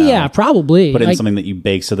extract. You know? Yeah, probably. Put it in Like, something that you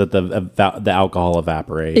bake so that the alcohol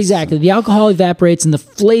evaporates. exactly. The alcohol evaporates, and the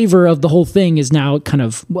flavor of the whole thing is now kind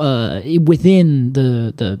of within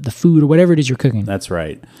the food or whatever it is you're cooking. That's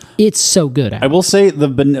right. It's so good. I will say the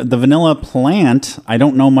vanilla plant, I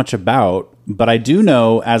don't know much about, but I do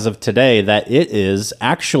know as of today that it is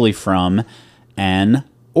actually from an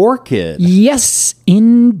orchid. Yes,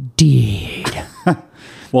 indeed.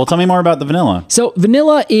 Well, tell me more about the vanilla. So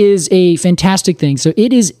vanilla is a fantastic thing. So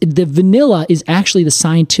the vanilla is actually the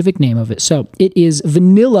scientific name of it. So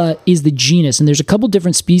vanilla is the genus, and there's a couple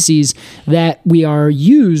different species that we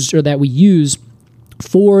use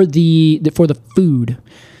for the food.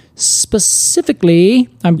 Specifically,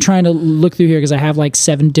 I'm trying to look through here because I have like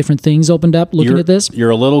 7 different things opened up looking at this.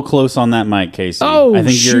 You're a little close on that mic, Casey. Oh, I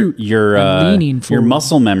think shoot. your I'm leaning your forward.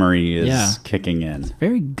 muscle memory is kicking in.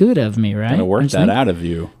 Very good of me, right? Gotta work that out of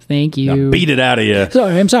you. Thank you. Gotta beat it out of you.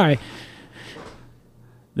 Sorry, I'm sorry.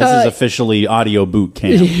 This is officially audio boot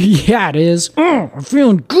camp. Yeah, it is. I'm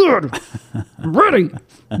feeling good. I'm ready.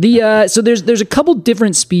 So there's a couple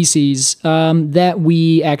different species that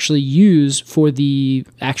we actually use for the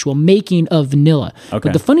actual making of vanilla. Okay.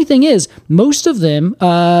 But the funny thing is, most of them,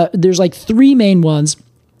 there's like three main ones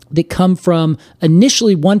that come from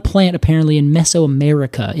initially one plant apparently in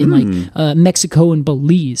Mesoamerica, in like Mexico and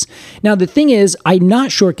Belize. Now the thing is, I'm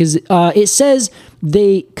not sure because it says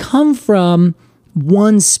they come from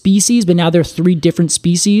one species, but now they're three different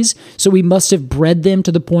species. So we must have bred them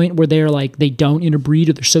to the point where they're like they don't interbreed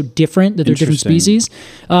or they're so different that they're different species.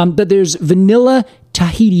 But there's Vanilla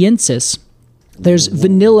tahitiensis, there's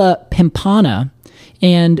Vanilla pampana,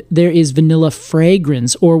 and there is Vanilla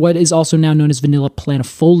fragrans, or what is also now known as Vanilla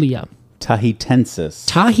planifolia. Tahitensis.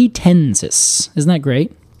 Tahitensis. Isn't that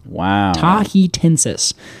great? Wow.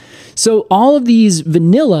 Tahitensis. So all of these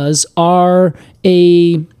vanillas are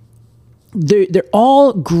they're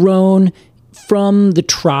all grown from the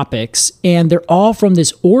tropics, and they're all from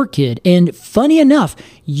this orchid. And funny enough,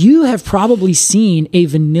 you have probably seen a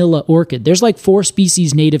vanilla orchid. There's like 4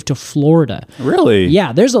 species native to Florida. Really?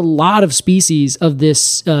 Yeah, there's a lot of species of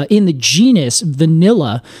this in the genus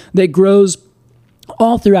Vanilla that grows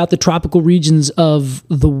all throughout the tropical regions of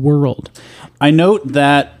the world. I note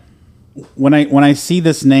that when I see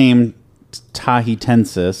this name,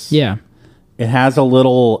 Tahitensis, Yeah. it has a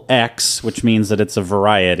little X, which means that it's a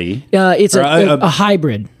variety. It's Or a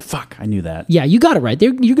hybrid. Fuck, I knew that. Yeah, you got it right.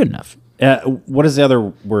 You're good enough. What is the other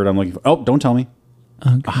word I'm looking for? Oh, don't tell me.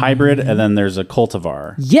 A hybrid, and then there's a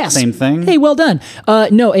cultivar. Yes. Same thing? Hey, well done.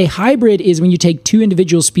 No, a hybrid is when you take 2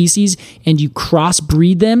 individual species and you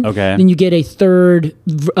crossbreed them. Okay. Then you get a third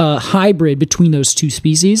hybrid between those 2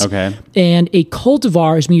 species. Okay. And a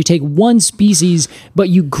cultivar is when you take one species, but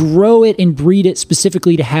you grow it and breed it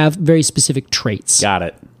specifically to have very specific traits. Got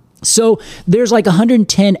it. So there's like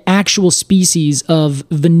 110 actual species of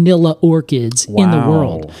vanilla orchids in the Wow.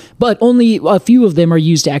 world, but only a few of them are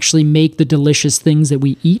used to actually make the delicious things that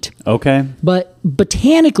we eat. Okay. But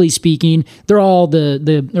botanically speaking, they're all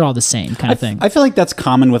they're all the same kind of thing. I feel like that's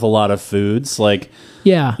common with a lot of foods. Like,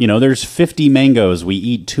 Yeah. you know, there's 50 mangoes. We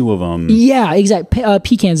eat 2 of them. Yeah, exactly.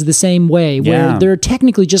 Pecans are the same way, where Yeah. they're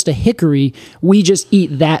technically just a hickory. We just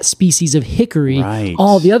eat that species of hickory. Right.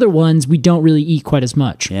 All the other ones we don't really eat quite as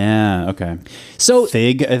much. Yeah, okay. So,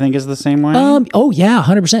 Fig, I think, is the same way. oh yeah,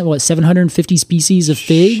 100%. What, 750 species of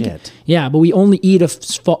fig? Shit. Yeah, but we only eat a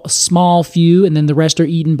small few, and then the rest are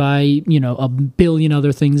eaten by a billion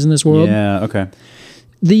other things in this world. Yeah, okay.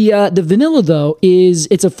 The vanilla, though,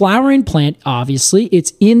 it's a flowering plant, obviously.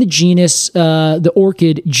 It's in the genus, the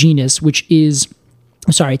orchid genus, which is,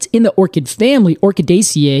 it's in the orchid family,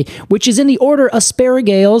 Orchidaceae, which is in the order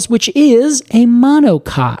Asparagales, which is a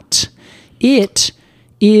monocot. It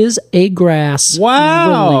is a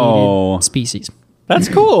grass-related species. That's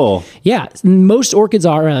cool. Yeah, most orchids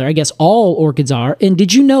are, or I guess all orchids are. And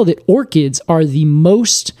did you know that orchids are the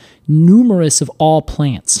most numerous of all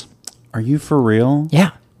plants? Are you for real?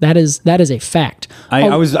 Yeah, that is a fact.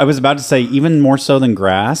 I was about to say even more so than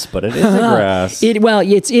grass, but it is a grass. It's a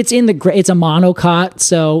monocot,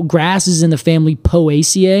 so grass is in the family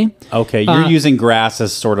Poaceae. Okay, you're using grass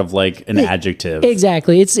as sort of like an adjective.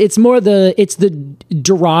 Exactly. It's the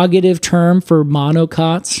derogative term for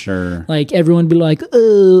monocots. Sure. Like everyone would be like,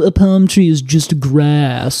 "Oh, a palm tree is just a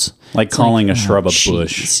grass." Like calling a shrub a Jeez.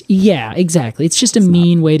 bush. Yeah, exactly. It's just a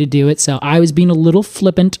mean way to do it. So I was being a little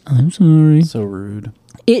flippant. I'm sorry. So rude.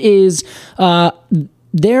 It is,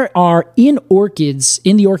 there are in the orchid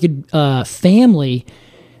family,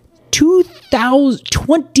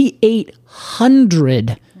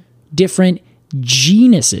 2,800 different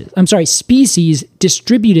species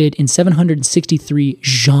distributed in 763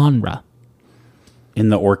 genera. In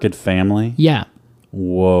the orchid family? Yeah.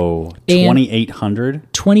 Whoa. And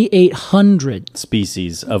 2,800 2,800.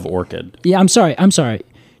 species of orchid. Yeah, I'm sorry.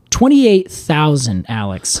 28,000,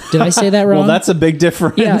 Alex. Did I say that wrong? Well, that's a big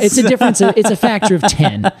difference. Yeah, it's a difference. It's a factor of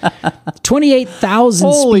 10. 28,000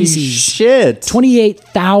 Holy species. shit.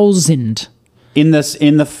 28,000. In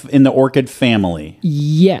the orchid family.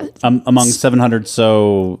 Yeah. Among 700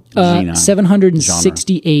 genera.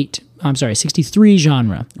 768. I'm sorry, 63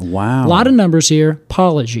 genre. Wow. A lot of numbers here.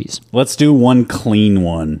 Apologies. Let's do one clean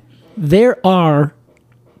one. There are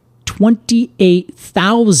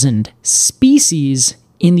 28,000 species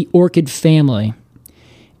in the orchid family,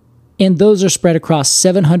 and those are spread across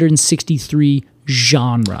 763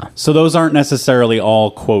 genre. So those aren't necessarily all,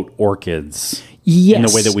 quote, orchids. Yes. In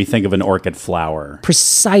the way that we think of an orchid flower.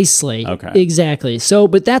 Precisely. Okay. Exactly. So,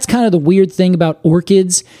 but that's kind of the weird thing about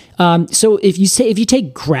orchids. So if you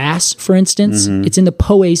take grass, for instance, it's in the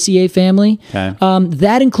Poaceae family. Okay.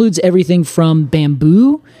 That includes everything from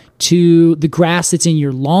bamboo to the grass that's in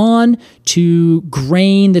your lawn to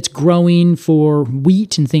grain that's growing for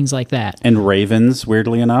wheat and things like that. And ravens,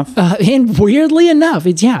 weirdly enough. And weirdly enough,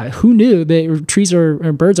 who knew that trees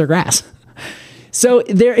or birds are grass? So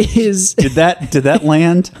there is. Did that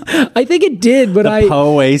land? I think it did, but The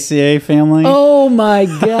Poaceae family? Oh my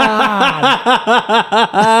God.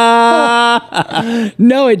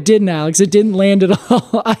 No, it didn't, Alex. It didn't land at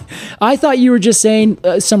all. I thought you were just saying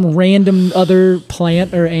some random other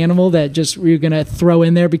plant or animal that just you're going to throw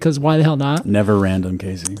in there because why the hell not? Never random,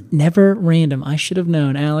 Casey. Never random. I should have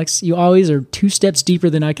known, Alex. You always are 2 steps deeper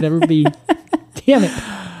than I could ever be. Damn it.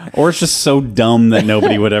 Or it's just so dumb that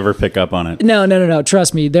nobody would ever pick up on it. No.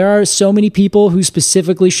 Trust me. There are so many people who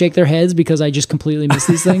specifically shake their heads because I just completely miss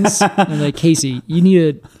these things. I'm like, Casey, you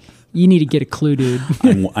need to get a clue, dude.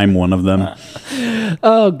 I'm one of them.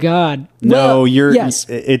 Oh God. No, yes.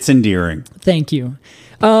 It's endearing. Thank you.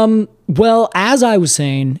 Well, as I was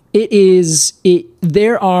saying, there's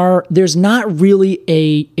not really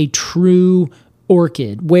a true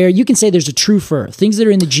orchid where you can say there's a true fir. Things that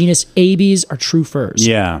are in the genus Abies are true firs.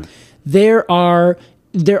 Yeah. There are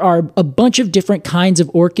a bunch of different kinds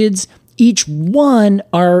of orchids. Each one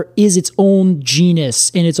is its own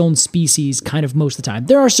genus and its own species kind of most of the time.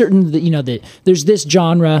 There are certain that there's this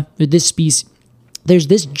genre, this species. There's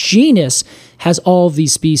this genus has all of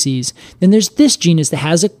these species. Then there's this genus that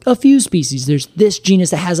has a few species. There's this genus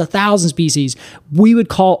that has 1,000 species. We would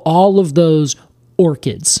call all of those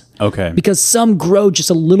orchids. Okay. Because some grow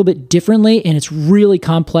just a little bit differently and it's really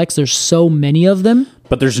complex. There's so many of them.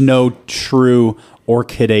 But there's no true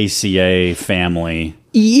Orchidaceae family.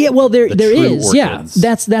 Yeah, well, there is. Orchids. Yeah,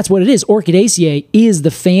 that's what it is. Orchidaceae is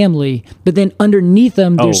the family, but then underneath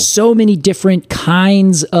them, there's so many different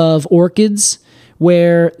kinds of orchids.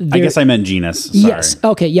 Where I guess I meant genus. Sorry. Yes.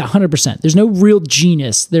 Okay. Yeah. 100%. There's no real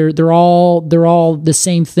genus. They're all the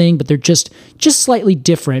same thing, but they're just slightly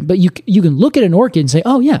different. But you can look at an orchid and say,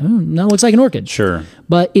 oh yeah, that looks like an orchid. Sure.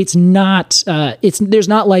 But it's not. There's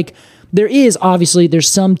not like. There is obviously there's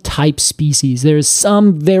some type species. There's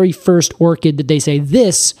some very first orchid that they say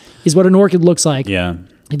this is what an orchid looks like. Yeah.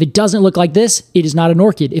 If it doesn't look like this, it is not an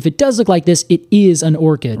orchid. If it does look like this, it is an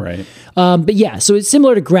orchid. Right. But yeah, so it's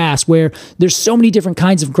similar to grass where there's so many different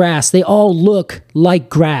kinds of grass. They all look like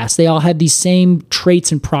grass. They all have these same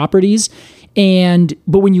traits and properties.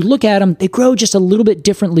 But when you look at them, they grow just a little bit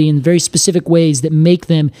differently in very specific ways that make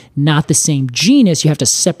them not the same genus. You have to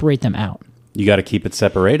separate them out. You got to keep it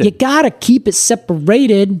separated. You got to keep it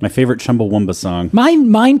separated. My favorite Chumbawamba song.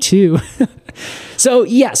 Mine too. So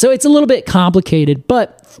it's a little bit complicated,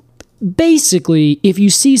 but basically, if you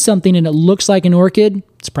see something and it looks like an orchid,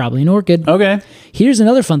 it's probably an orchid. Okay. Here's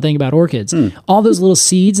another fun thing about orchids. All those little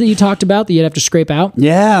seeds that you talked about that you'd have to scrape out.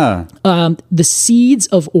 Yeah. The seeds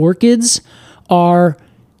of orchids are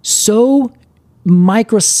so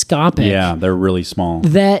microscopic. Yeah, they're really small.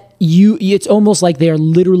 That it's almost like they are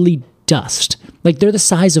literally dust. Like they're the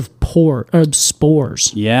size of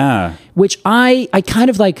spores. Yeah. Which I kind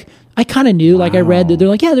of knew. Wow. Like I read that they're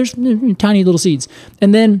like, yeah, there's tiny little seeds.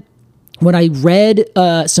 And then when I read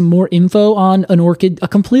some more info on an orchid, a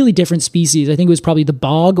completely different species, I think it was probably the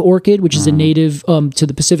bog orchid, which is a native to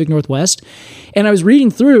the Pacific Northwest. And I was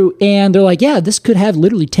reading through and they're like, yeah, this could have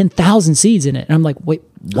literally 10,000 seeds in it. And I'm like, wait,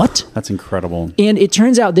 what? That's incredible. And it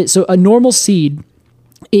turns out that, so a normal seed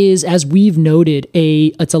is, as we've noted,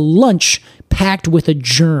 it's a lunch packed with a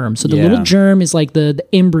germ. So the little germ is like the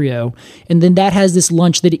embryo, and then that has this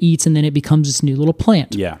lunch that it eats, and then it becomes this new little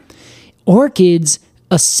plant. Yeah. Orchids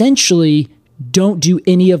essentially don't do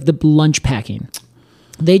any of the lunch packing.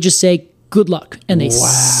 They just say, good luck. And they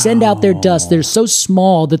send out their dust. They're so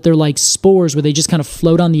small that they're like spores where they just kind of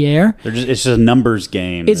float on the air. It's just a numbers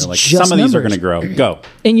game. It's like, just some of these are numbers. going to grow. Go.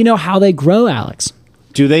 And you know how they grow, Alex?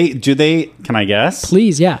 Do they, can I guess?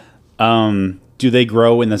 Please, yeah. Do they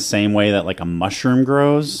grow in the same way that like a mushroom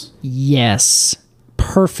grows? Yes.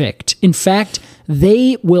 Perfect. In fact,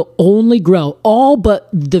 they will only grow all but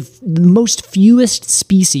the most fewest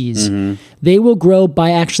species. They will grow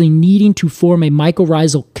by actually needing to form a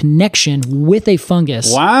mycorrhizal connection with a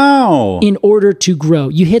fungus Wow. in order to grow.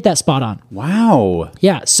 You hit that spot on. Wow.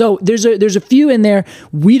 Yeah, so there's a few in there.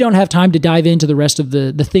 We don't have time to dive into the rest of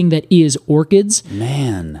the thing that is orchids.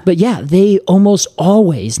 Man. But yeah, they almost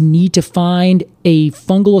always need to find a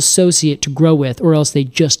fungal associate to grow with, or else they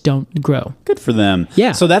just don't grow. Good for them.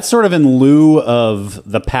 Yeah. So that's sort of in lieu of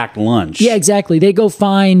the packed lunch. Yeah, exactly. They go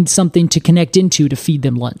find something to connect into to feed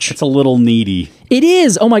them lunch. It's a little needy. It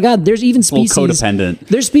is. Oh my God. There's even A little species. codependent.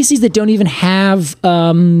 There's species that don't even have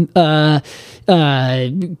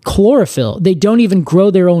chlorophyll. They don't even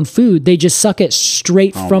grow their own food. They just suck it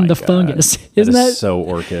straight from my the God. fungus. That Isn't is that so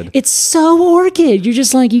orchid? It's so orchid. You're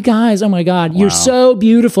just like, you guys, oh my God, you're Wow. so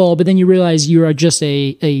beautiful. But then you realize you are just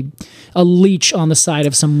a leech on the side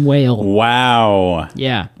of some whale. Wow.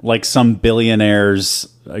 Yeah. Like some billionaire's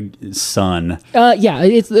son.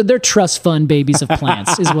 Yeah, they're trust fund babies of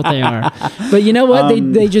plants is what they are. But you know what?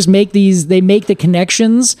 They just make they make the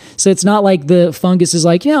connections. So it's not like the fungus is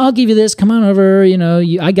like, yeah, I'll give you this. Come on over.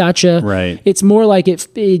 I gotcha. Right. It's more like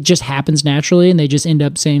it just happens naturally, and they just end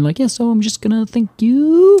up saying like, yeah, so I'm just gonna thank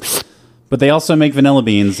you. But they also make vanilla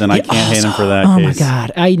beans, and I can't hate them for that Oh case. my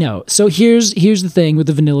God, I know. So here's the thing with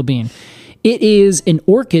the vanilla bean. It is an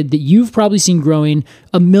orchid that you've probably seen growing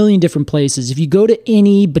a million different places. If you go to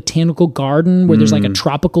any botanical garden where there's like a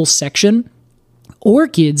tropical section,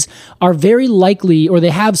 orchids are very likely, or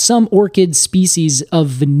they have some orchid species of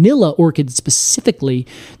vanilla orchid specifically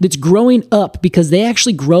that's growing up because they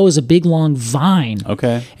actually grow as a big long vine.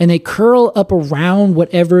 Okay. And they curl up around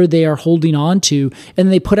whatever they are holding on to,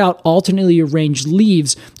 and they put out alternately arranged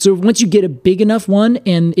leaves. So once you get a big enough one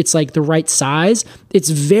and it's like the right size,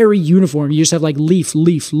 it's very uniform. You just have like leaf,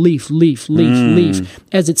 leaf, leaf, leaf, leaf, leaf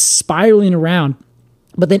as it's spiraling around.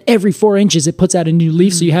 But then every 4 inches, it puts out a new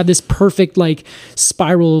leaf. So you have this perfect like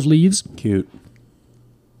spiral of leaves. Cute.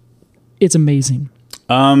 It's amazing.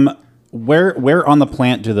 Where on the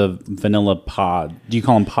plant do the vanilla pod? Do you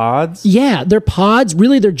call them pods? Yeah, they're pods.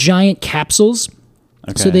 Really, they're giant capsules.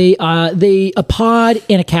 Okay. So a pod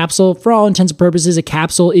and a capsule, for all intents and purposes, a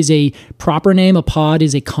capsule is a proper name. A pod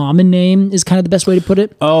is a common name, is kind of the best way to put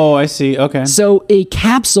it. Oh, I see. Okay. So a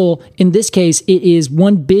capsule, in this case, it is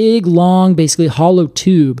one big, long, basically hollow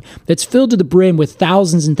tube that's filled to the brim with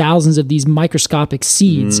thousands and thousands of these microscopic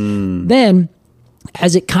seeds. Then,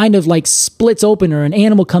 as it kind of like splits open, or an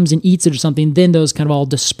animal comes and eats it or something, then those kind of all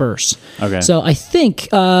disperse. Okay. So I think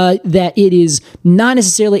that it is not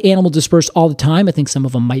necessarily animal dispersed all the time. I think some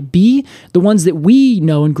of them might be. The ones that we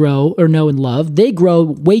know and grow, or know and love, they grow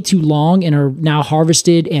way too long and are now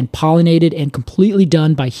harvested and pollinated and completely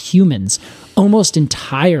done by humans almost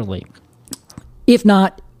entirely. If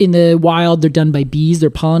not in the wild, they're done by bees.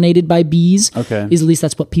 They're pollinated by bees. Okay. At least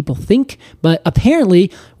that's what people think. But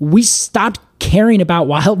apparently, we stopped caring about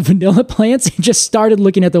wild vanilla plants and just started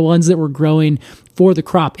looking at the ones that were growing for the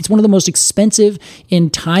crop. It's one of the most expensive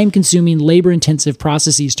and time-consuming, labor-intensive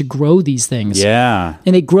processes to grow these things. Yeah.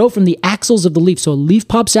 And they grow from the axils of the leaf. So a leaf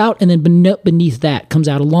pops out, and then beneath that comes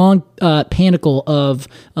out a long panicle of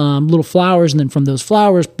little flowers, and then from those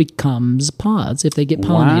flowers becomes pods if they get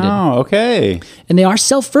pollinated. Wow. Okay. And they are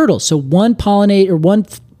self-fertile. So one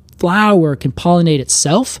flower can pollinate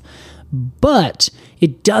itself, but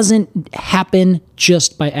it doesn't happen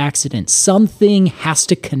just by accident. Something has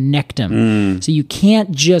to connect them. So you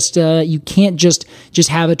can't just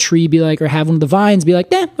have a tree be like, or have one of the vines be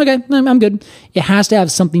like, okay, I'm good. It has to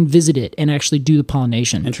have something visit it and actually do the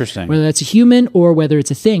pollination. Interesting. Whether that's a human or whether it's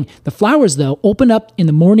a thing. The flowers, though, open up in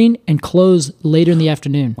the morning and close later in the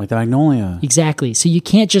afternoon. Like the magnolia. Exactly. So you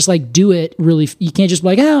can't just like do it really. You can't just be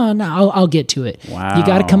like, oh, no, I'll get to it. Wow. You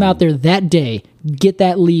got to come out there that day, get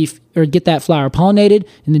that leaf or get that flower pollinated,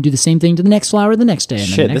 and then do the same thing to the next flower the next day, and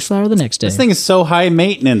then the next flower the next day. This thing is so high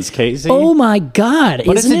maintenance, Casey. Oh my God.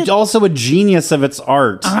 But isn't it's it? also a genius of its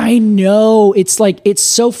art. I know. It's like, it's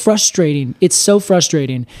so frustrating. It's so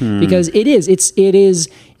frustrating because it is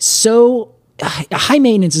so high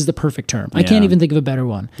maintenance is the perfect term. I can't even think of a better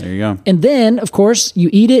one. There you go. And then, of course, you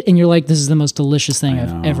eat it and you're like, this is the most delicious thing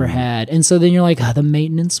I've ever had. And so then you're like, the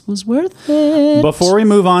maintenance was worth it. Before we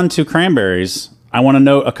move on to cranberries, I want to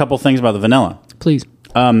note a couple things about the vanilla. Please.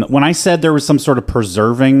 When I said there was some sort of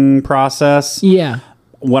preserving process, Yeah.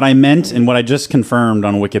 what I meant and what I just confirmed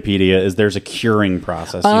on Wikipedia is there's a curing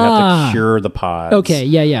process. You have to cure the pods. Okay,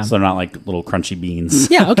 yeah. So they're not like little crunchy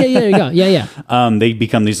beans. Yeah, okay, there you go. Yeah. They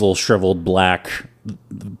become these little shriveled black,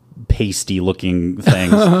 pasty looking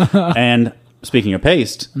things. And speaking of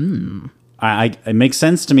paste, it makes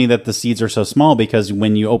sense to me that the seeds are so small because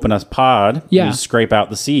when you open a pod, Yeah. you scrape out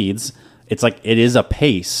the seeds. it's like it is a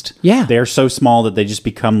paste. Yeah. They're so small that they just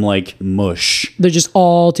become like mush. They're just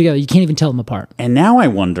all together. You can't even tell them apart. And now I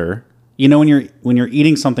wonder, when you're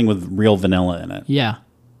eating something with real vanilla in it, Yeah.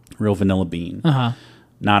 real vanilla bean,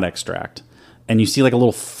 not extract, and you see like a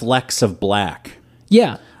little flecks of black.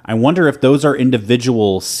 Yeah. I wonder if those are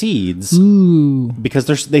individual seeds. Ooh. Because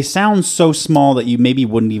they sound so small that you maybe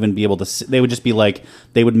wouldn't even be able to see. They would just be like,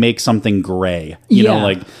 they would make something gray. You know,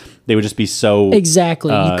 like they would just be so...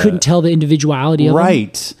 Exactly. You couldn't tell the individuality of them.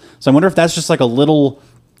 Right. So I wonder if that's just like a little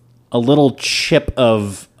chip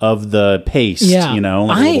of the paste, Yeah.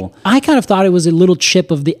 Like I kind of thought it was a little chip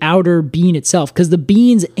of the outer bean itself, because the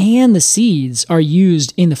beans and the seeds are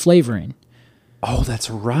used in the flavoring. Oh, that's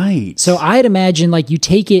right. So I'd imagine like you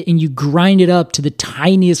take it and you grind it up to the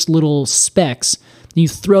tiniest little specks. You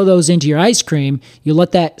throw those into your ice cream. You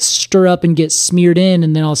let that stir up and get smeared in,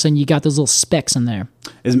 and then all of a sudden you got those little specks in there.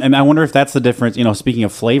 And I wonder if that's the difference. Speaking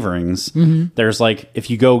of flavorings, there's like if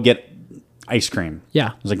you go get ice cream,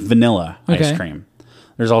 Yeah. there's like vanilla ice cream.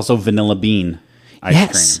 There's also vanilla bean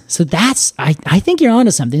ice cream. So that's I think you're onto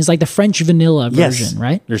something. It's like the French vanilla version,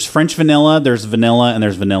 right? There's French vanilla, there's vanilla, and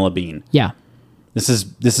there's vanilla bean. Yeah. This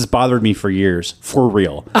has bothered me for years, for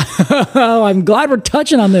real. Oh, I'm glad we're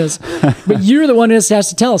touching on this. But you're the one who has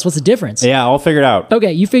to tell us what's the difference. Yeah, I'll figure it out.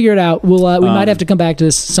 Okay, you figure it out. We might have to come back to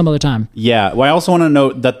this some other time. Yeah. Well, I also want to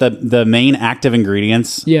note that the main active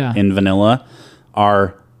ingredients in vanilla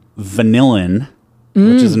are vanillin,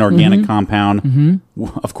 which is an organic compound,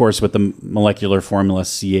 of course, with the molecular formula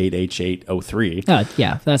C8H8O3.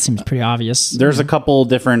 Yeah, that seems pretty obvious. There's a couple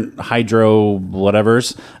different hydro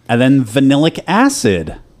whatevers, and then vanillic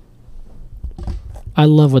acid. I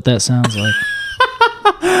love what that sounds like.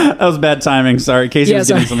 That was bad timing. Sorry, Casey was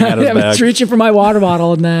getting something out of his I bag. was reaching for my water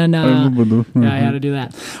bottle, and then I had to do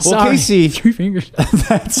that. Well, Sorry. Casey, 3 fingers.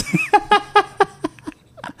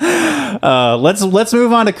 let's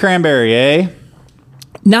move on to cranberry, eh?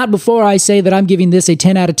 Not before I say that I'm giving this a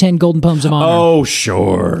 10 out of 10 Golden Poems of Honor. Oh,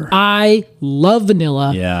 sure. I love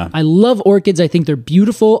vanilla. Yeah. I love orchids. I think they're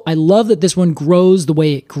beautiful. I love that this one grows the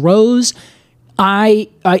way it grows.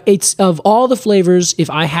 It's of all the flavors,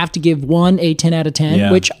 if I have to give one a 10 out of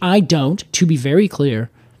 10, which I don't, to be very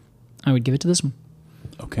clear, I would give it to this one.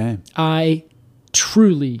 Okay. I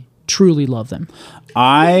truly, truly love them.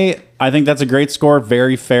 I think that's a great score.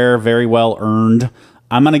 Very fair, very well earned.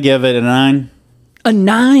 I'm going to give it a 9. A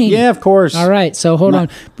 9? Yeah, of course. All right, so hold on.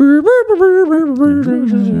 Okay,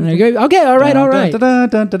 all right.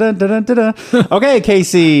 Okay,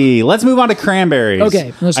 Casey, let's move on to cranberries.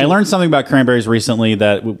 Okay, let's I do it. learned something about cranberries recently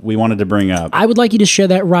that we wanted to bring up. I would like you to share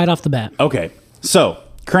that right off the bat. Okay, so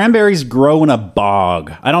cranberries grow in a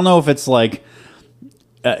bog. I don't know if it's like,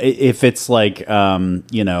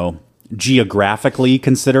 geographically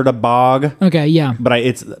considered a bog. Okay, yeah. But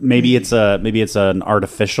it's an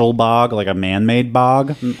artificial bog, like a man-made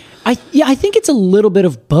bog. I think it's a little bit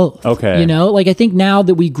of both. Okay. I think now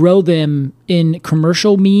that we grow them in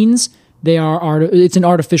commercial means, it's an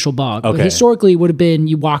artificial bog. Okay. But historically, it would have been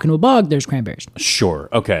you walk into a bog, there's cranberries. Sure.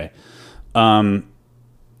 Okay.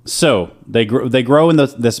 So they grow in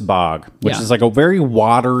this bog, which is like a very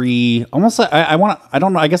watery, almost like I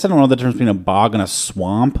don't know. I guess I don't know the difference between a bog and a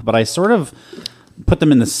swamp, but I sort of put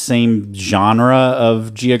them in the same genre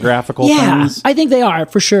of geographical things. I think they are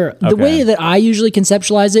for sure. The way that I usually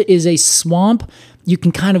conceptualize it is a swamp. You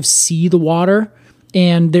can kind of see the water,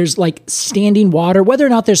 and there's like standing water, whether or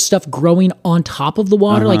not there's stuff growing on top of the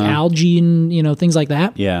water, like algae and things like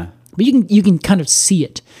that. Yeah. But you can kind of see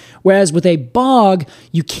it. Whereas with a bog,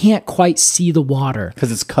 you can't quite see the water.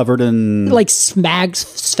 Because it's covered in... Like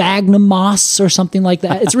sphagnum moss or something like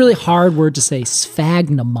that. It's a really hard word to say.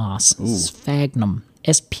 Sphagnum moss. Sphagnum.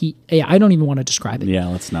 S-P-A. I don't even want to describe it. Yeah,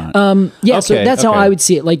 let's not. So that's how I would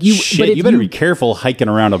see it. Like you, Shit, but if you better be careful hiking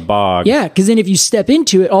around a bog. Yeah, because then if you step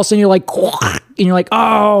into it, all of a sudden you're like, and you're like,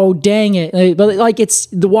 oh, dang it. But like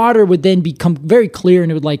the water would then become very clear,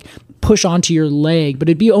 and it would like push onto your leg, but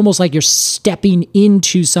it'd be almost like you're stepping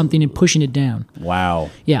into something and pushing it down. Wow.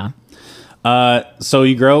 Yeah. So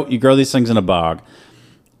you grow these things in a bog.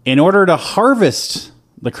 In order to harvest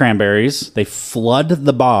the cranberries, they flood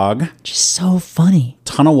the bog. Just so funny.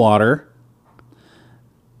 Ton of water.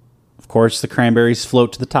 Of course, the cranberries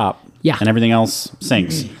float to the top. Yeah. And everything else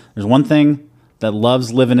sinks. There's one thing that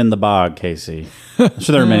loves living in the bog, Casey. I'm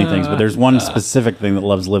sure there are many things, but there's one specific thing that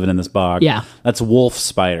loves living in this bog. Yeah. That's wolf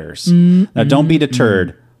spiders. Now, don't be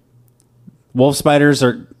deterred. Wolf spiders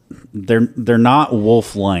they're not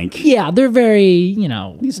wolf-like. Yeah, they're very,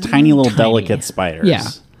 These tiny little delicate spiders. Yeah.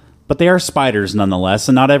 But they are spiders nonetheless,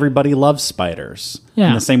 and not everybody loves spiders. Yeah.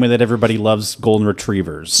 In the same way that everybody loves golden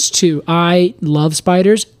retrievers. It's true. I love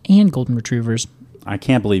spiders and golden retrievers. I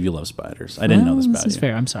can't believe you love spiders. I didn't know this about This is you.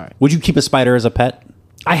 fair. I'm sorry. Would you keep a spider as a pet?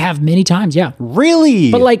 I have many times, yeah. Really?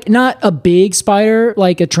 But like not a big spider,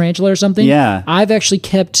 like a tarantula or something. Yeah. I've actually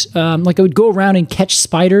kept, like I would go around and catch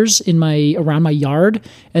spiders around my yard,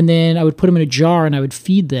 and then I would put them in a jar and I would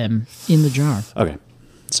feed them in the jar. Okay.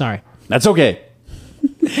 Sorry. That's okay.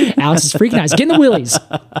 Alex is freaking out. He's getting the willies.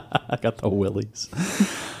 I got the willies.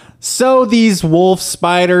 So these wolf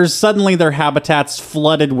spiders, suddenly their habitat's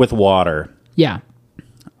flooded with water. Yeah.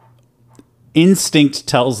 Instinct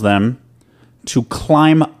tells them to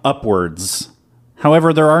climb upwards.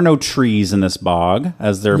 However, there are no trees in this bog,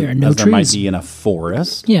 as there There are no might trees. be in a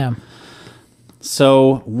forest. Yeah.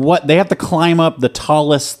 So what they have to climb up the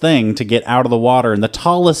tallest thing to get out of the water, and the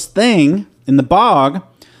tallest thing in the bog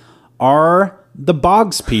are the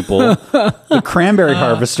bogs people, the cranberry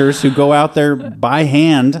harvesters who go out there by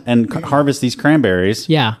hand and harvest these cranberries.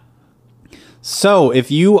 Yeah. So if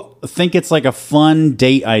you think it's like a fun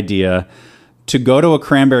date idea to go to a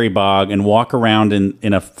cranberry bog and walk around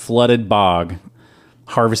in a flooded bog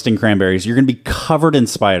harvesting cranberries, you're going to be covered in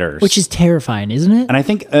spiders. Which is terrifying, isn't it? And I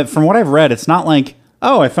think from what I've read, it's not like,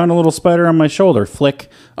 oh, I found a little spider on my shoulder. Flick.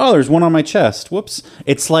 Oh, there's one on my chest. Whoops.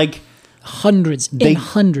 It's like Hundreds they and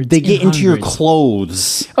hundreds. They get and into your hundreds.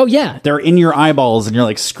 clothes. Oh, yeah. They're in your eyeballs and you're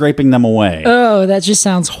like scraping them away. Oh, that just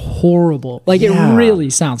sounds horrible. Like, Yeah. it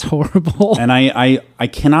really sounds horrible. And I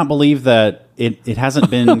cannot believe that it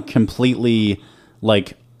hasn't been completely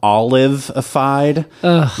like olive-ified.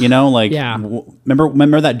 You know, like yeah.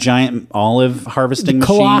 remember that giant olive harvesting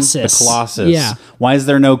machine? Colossus. The Colossus. Yeah. Why is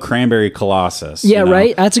there no cranberry Colossus? Yeah, you know?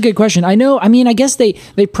 right? That's a good question. I know. I mean, I guess they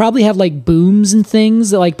probably have like booms and things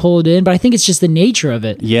that like pull it in, but I think it's just the nature of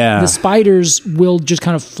it. Yeah. The spiders will just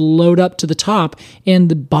kind of float up to the top, and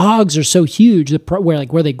the bogs are so huge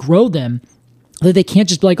where they grow them that they can't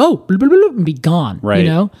just be like, oh, blah, blah, blah, blah, and be gone. Right. You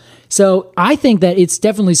know? So I think that it's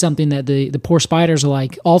definitely something that the poor spiders are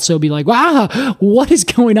like also be like, wow, what is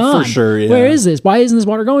going on? For sure, yeah. Where is this? Why isn't this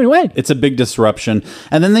water going away? It's a big disruption.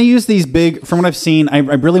 And then they use these big, from what I've seen, I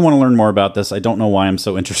really want to learn more about this. I don't know why I'm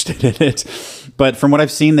so interested in it. But from what I've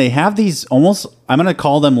seen, they have these almost, I'm going to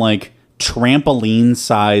call them like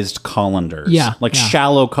trampoline-sized colanders. Yeah. Like yeah.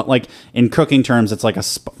 shallow, like in cooking terms, it's like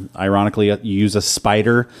ironically, you use a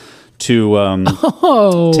spider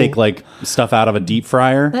to take like stuff out of a deep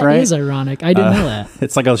fryer, That right? is ironic. I didn't know that.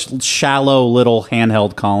 It's like a shallow little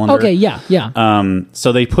handheld colander. Okay, yeah.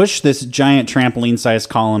 So they push this giant trampoline-sized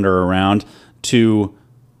colander around to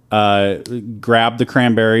grab the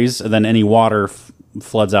cranberries, and then any water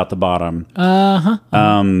floods out the bottom.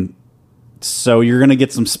 So you're gonna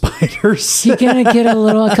get some spiders. You're gonna get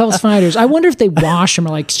a couple spiders. I wonder if they wash them or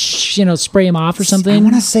like spray them off or something. I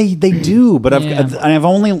want to say they do, but Yeah. I've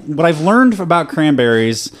only what I've learned about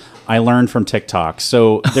cranberries. I learned from TikTok.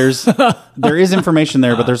 So there is information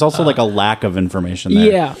there, but there's also like a lack of information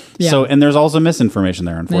there. Yeah, yeah. So and there's also misinformation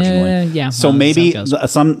there, unfortunately. Yeah. So Well, maybe that's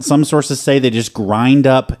how it some sources say they just grind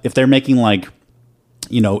up if they're making like,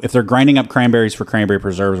 you know, if they're grinding up cranberries for cranberry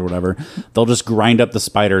preserves or whatever, they'll just grind up the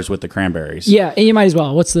spiders with the cranberries. Yeah, and you might as well.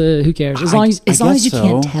 Who cares? As long as you guess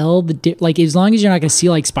can't so. tell as long as you're not going to see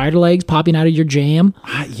like spider legs popping out of your jam.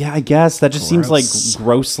 Yeah, I guess that just seems like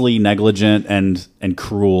grossly negligent and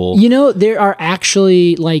cruel. You know, there are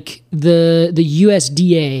actually like the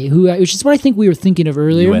USDA, which is what I think we were thinking of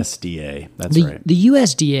earlier. USDA, that's right. The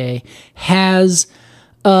USDA has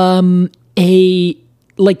for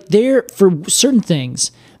certain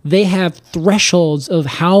things, they have thresholds of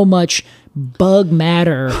how much bug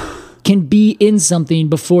matter can be in something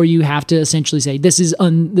before you have to essentially say this is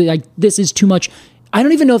this is too much. I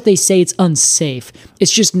don't even know if they say it's unsafe.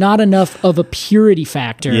 It's just not enough of a purity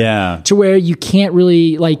factor to where you can't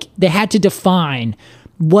really they had to define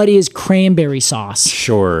what is cranberry sauce.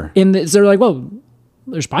 Sure. And they're like, well,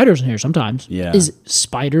 there's spiders in here sometimes. Yeah. Is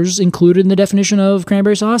spiders included in the definition of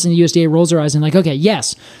cranberry sauce? And the USDA rolls their eyes and like, okay,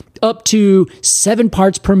 yes, up to 7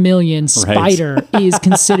 parts per million spider is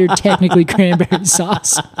considered technically cranberry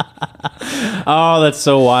sauce. Oh, that's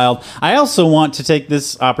so wild. I also want to take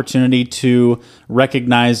this opportunity to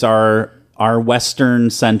recognize our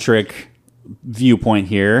Western-centric viewpoint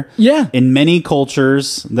here. Yeah. In many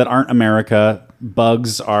cultures that aren't America,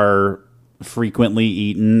 bugs are frequently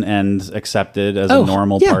eaten and accepted as a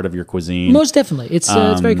normal part of your cuisine. Most definitely. It's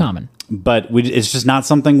very common. But it's just not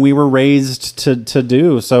something we were raised to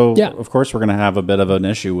do. So, Yeah. of course, we're going to have a bit of an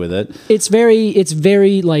issue with it. It's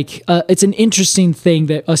very like, it's an interesting thing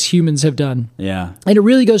that us humans have done. Yeah. And it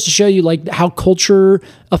really goes to show you like how culture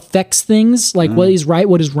affects things, like what is right,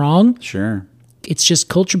 what is wrong. Sure. It's just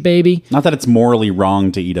culture, baby. Not that it's morally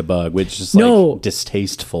wrong to eat a bug, which is like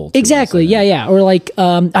distasteful. To Exactly. us, Yeah. Or like,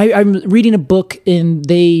 I'm reading a book and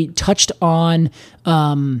they touched on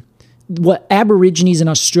what Aborigines in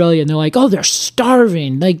Australia, and they're like, oh, they're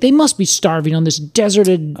starving. Like they must be starving on this desert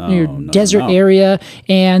area,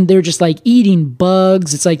 and they're just like eating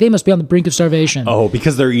bugs. It's like they must be on the brink of starvation. Oh,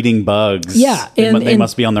 because they're eating bugs. Yeah, They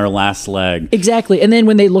must be on their last leg. Exactly. And then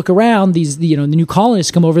when they look around, these, the new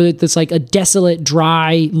colonists come over, that's like a desolate,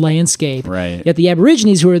 dry landscape. Right. Yet the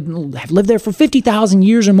Aborigines, who have lived there for 50,000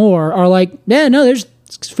 years or more, are like, yeah, no, there's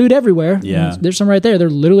food everywhere. Yeah. There's some right there. They're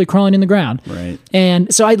literally crawling in the ground. Right.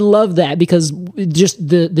 And so I love that because just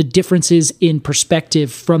the differences in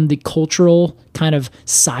perspective from the cultural kind of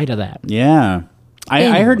side of that. Yeah.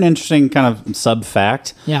 I heard an interesting kind of sub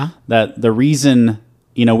fact. Yeah. That the reason,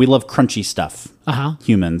 we love crunchy stuff. Uh-huh.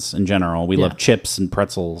 Humans in general. We Yeah. love chips and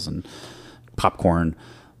pretzels and popcorn.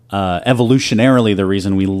 Evolutionarily, the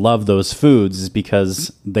reason we love those foods is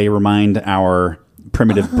because they remind our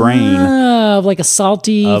primitive brain Of like a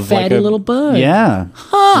salty, of fatty little bug. Yeah.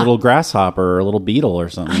 A little grasshopper or a little beetle or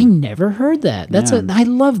something. I never heard that. I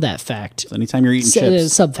love that fact. So anytime you're eating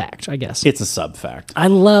chips, Sub fact, I guess. it's a sub fact. I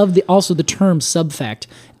love also the term sub fact.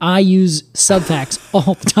 I use sub facts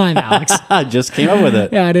all the time, Alex. I just came up with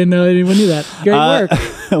it. Yeah, I didn't know anyone knew that. Great work.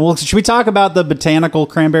 Well, should we talk about the botanical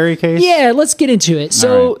cranberry case? Yeah, let's get into it.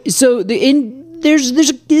 So, All there's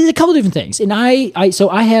a couple different things, and I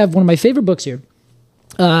have one of my favorite books here.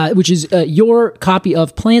 Which is your copy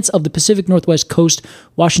of Plants of the Pacific Northwest Coast,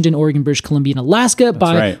 Washington, Oregon, British Columbia, and Alaska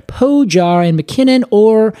by right. Pojar and McKinnon,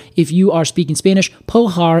 or if you are speaking Spanish,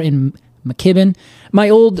 Pohar and McKibben. My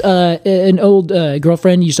old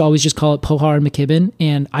girlfriend used to always just call it Pohar and McKibben,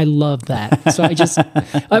 and I love that. So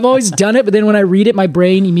I've always done it, but then when I read it, my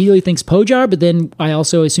brain immediately thinks Pojar, but then I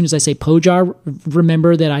also, as soon as I say Pojar,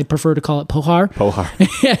 remember that I prefer to call it Pohar.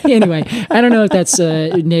 Anyway, I don't know if that's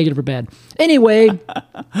negative or bad. Anyway,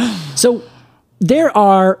 so there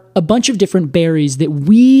are a bunch of different berries that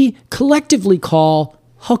we collectively call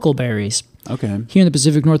huckleberries. Okay. Here in the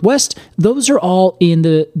Pacific Northwest, those are all in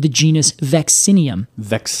the genus Vaccinium.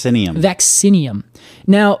 Vaccinium.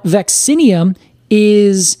 Now, Vaccinium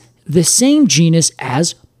is the same genus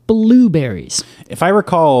as blueberries. If I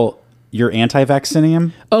recall, you're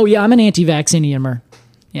anti-vaccinium? Oh yeah, I'm an anti-vacciniumer.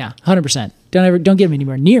 Yeah, 100%. Don't get him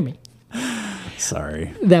anywhere near me.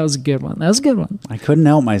 Sorry. That was a good one. I couldn't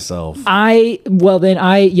help myself. I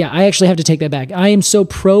actually have to take that back. I am so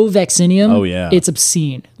pro Vaccinium. Oh, yeah. It's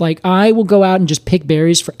obscene. Like I will go out and just pick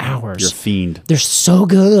berries for hours. You're a fiend. They're so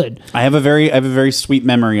good. I have a very sweet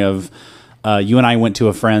memory of you and I went to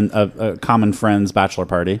a common friend's bachelor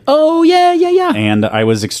party. Oh yeah. And I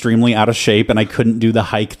was extremely out of shape and I couldn't do the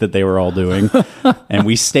hike that they were all doing. And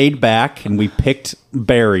we stayed back and we picked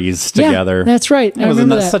berries together. Yeah, that's right. I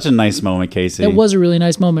remember that. Such a nice moment, Casey. It was a really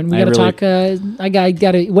nice moment. We got to talk. I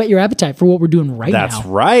got to whet your appetite for what we're doing now. That's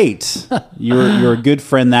right. You're a good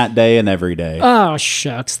friend that day and every day. Oh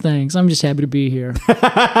shucks, thanks. I'm just happy to be here.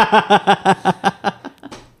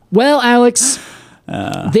 Well, Alex.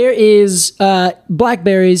 There is black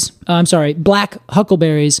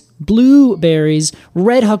huckleberries, blueberries,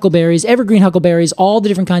 red huckleberries, evergreen huckleberries, all the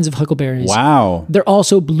different kinds of huckleberries. Wow. They're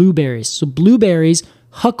also blueberries. So blueberries,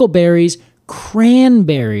 huckleberries,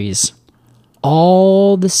 cranberries,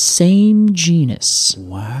 all the same genus.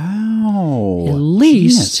 Wow. At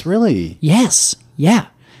least. Genus, really? Yes. Yeah.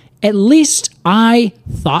 At least I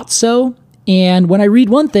thought so. And when I read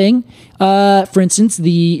one thing, for instance,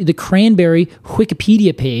 the cranberry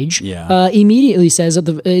Wikipedia page immediately says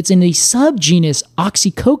that it's in the subgenus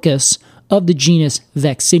Oxycoccus of the genus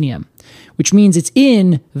Vaccinium, which means it's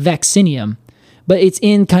in Vaccinium, but it's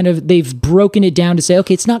in they've broken it down to say,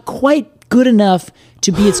 okay, it's not quite good enough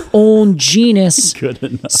to be its own genus. Good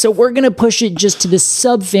enough. So we're going to push it just to the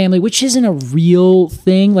subfamily, which isn't a real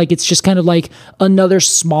thing. Like it's just kind of like another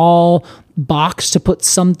small box to put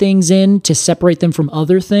some things in to separate them from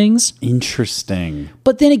other things. Interesting.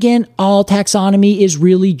 But then again, all taxonomy is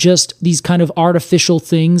really just these kind of artificial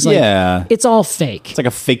things. Like, yeah. It's all fake. It's like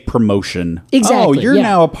a fake promotion. Exactly. Oh, you're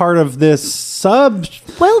now a part of this sub.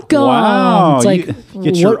 Welcome. Wow. It's like,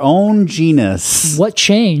 Get your own genus. What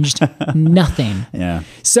changed? Nothing. Yeah.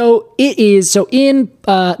 So it is. So in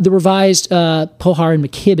the revised Pohar and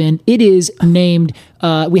McKibben, it is named.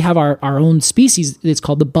 We have our own species. It's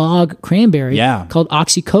called the bog cranberry. Yeah. Called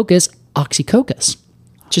Oxycoccus oxycoccus.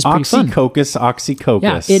 Which is pretty fun. Oxycoccus.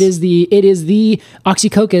 Yeah, it is the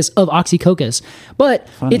Oxycoccus of Oxycoccus. But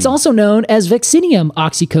it's also known as Vaccinium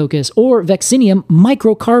oxycoccus or Vaccinium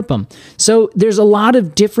microcarpum. So there's a lot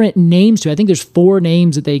of different names to it. I think there's 4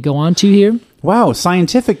 names that they go on to here. Wow,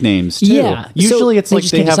 scientific names too. Yeah. Usually So it's they like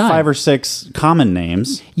just they can't have decide. 5 or 6 common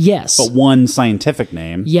names, Yes. but one scientific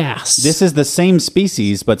name. Yes. This is the same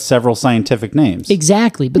species, but several scientific names.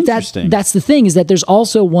 Exactly. But Interesting. that's the thing, is that there's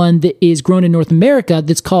also one that is grown in North America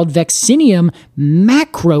that's called Vaccinium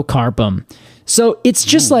macrocarpum. So it's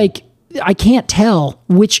just like, I can't tell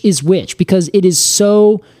which is which because it is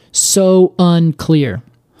so unclear.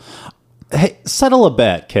 Hey, settle a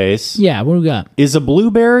bet, Case. Yeah, what do we got? Is a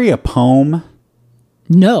blueberry a poem?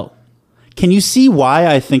 No. Can you see why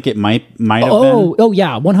I think it might have been? Oh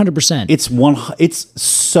yeah, 100%. It's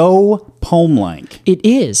so poem-like. It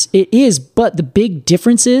is, but the big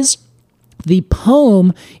difference is the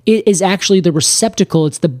poem is actually the receptacle.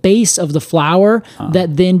 It's the base of the flower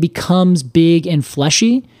that then becomes big and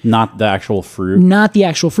fleshy, Not the actual fruit. not the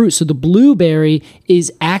actual fruit. So the blueberry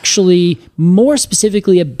is actually more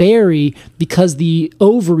specifically a berry because the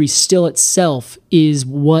ovary still itself is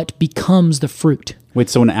what becomes the fruit. Wait,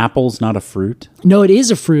 so an apple's not a fruit? No, it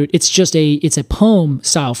is a fruit. It's just it's a poem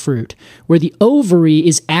style fruit where the ovary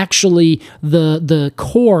is actually the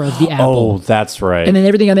core of the apple. Oh, that's right. And then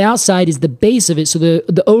everything on the outside is the base of it. So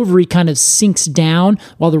the ovary kind of sinks down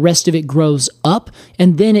while the rest of it grows up.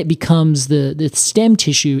 And then it becomes the stem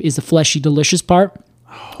tissue is the fleshy, delicious part.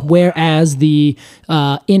 Whereas in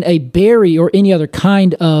a berry or any other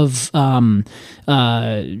kind of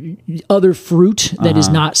other fruit that is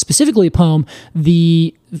not specifically a poem,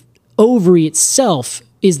 the ovary itself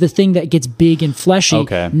is the thing that gets big and fleshy,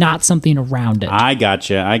 Okay. not something around it. I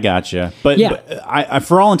gotcha. But, Yeah. but I,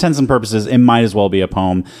 for all intents and purposes, it might as well be a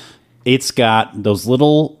poem. It's got those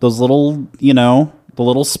little, the little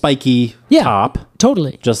spiky top,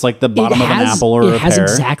 Totally. just like the bottom of an apple or a pear. It has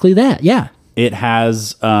exactly that. Yeah. It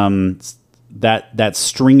has that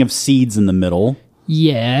string of seeds in the middle.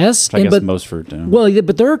 Yes. I guess most fruit do. Well, yeah,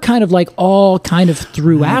 but they're kind of like all kind of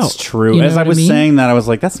throughout. That's true. You know As I what was mean? saying that, I was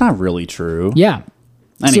like, that's not really true. Yeah.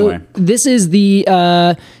 Anyway. So this is the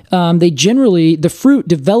fruit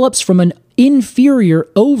develops from an inferior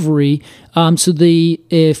ovary. So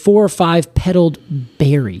the 4 or 5 petaled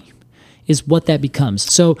berry is what that becomes.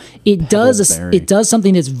 So it does berry. it does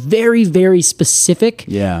something that's very, very specific.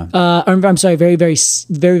 Yeah. I'm sorry, very, very,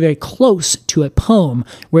 very, very close to a poem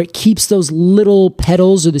where it keeps those little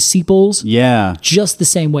petals or the sepals. Yeah. Just the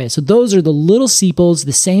same way. So those are the little sepals,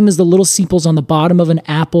 the same as the little sepals on the bottom of an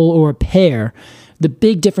apple or a pear. The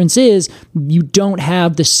big difference is you don't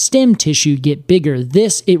have the stem tissue get bigger.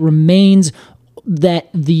 It remains that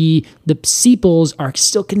the sepals are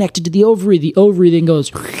still connected to the ovary. The ovary then goes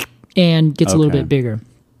and gets a little bit bigger.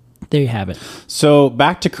 There you have it. So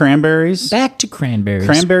back to cranberries. Back to cranberries.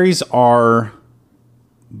 Cranberries are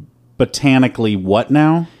botanically what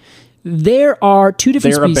now? There are 2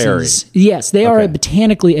 different They're a species. berry. Yes, they are Okay.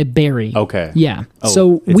 botanically a berry. Okay. Yeah. Oh,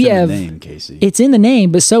 so it's we in have the name, Casey. It's in the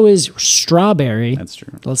name, but so is strawberry. That's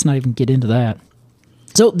true. Let's not even get into that.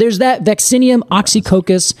 So there's that Vaccinium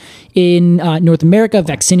oxycoccus in North America,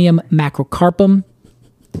 Vaccinium macrocarpum.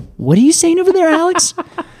 What are you saying over there, Alex?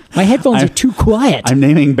 My headphones are too quiet. I'm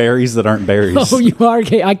naming berries that aren't berries. Oh, you are?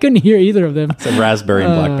 Okay, I couldn't hear either of them. It's a raspberry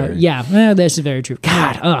and blackberry. Yeah, this is very true.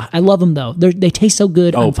 God, I love them though. They taste so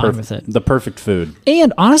good. I'm fine with it. The perfect food.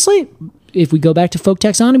 And honestly, if we go back to folk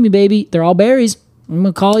taxonomy, baby, they're all berries. I'm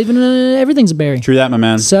gonna call even everything's a berry. True that, my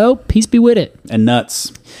man. So peace be with it. And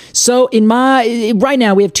nuts. So right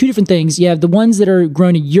now we have 2 different things. You have the ones that are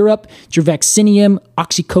grown in Europe, it's your Vaccinium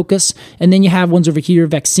oxycoccus, and then you have ones over here,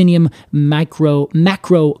 Vaccinium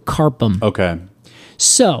macrocarpum. Okay.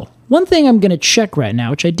 So one thing I'm going to check right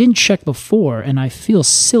now, which I didn't check before, and I feel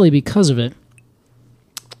silly because of it.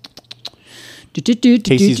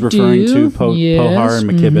 Casey's referring to Pohar and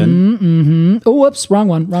McKibben. Oh, whoops, wrong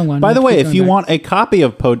one. By the way, if you want a copy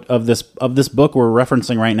of this book we're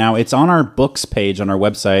referencing right now, it's on our books page on our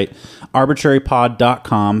website,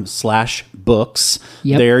 arbitrarypod.com/books.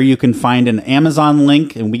 Yep. There you can find an Amazon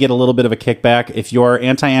link, and we get a little bit of a kickback. If you're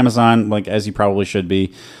anti-Amazon, like as you probably should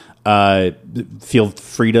be, feel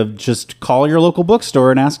free to just call your local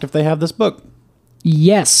bookstore and ask if they have this book.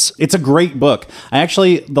 Yes. It's a great book.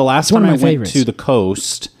 The last one time of I my went favorites. to the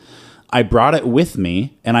coast, I brought it with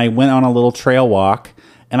me and I went on a little trail walk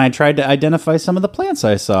and I tried to identify some of the plants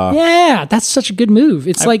I saw. Yeah, that's such a good move.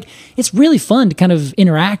 It's it's really fun to kind of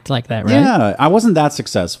interact like that, right? Yeah, I wasn't that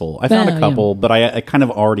successful. I found Yeah, a couple, but I kind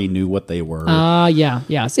of already knew what they were. Yeah.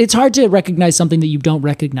 It's hard to recognize something that you don't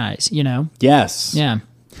recognize, you know? Yes. Yeah.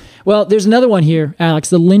 Well, there's another one here, Alex,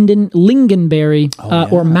 the lingonberry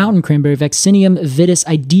or mountain cranberry, Vaccinium vitis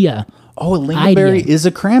idea. Oh, a lingonberry Idea. is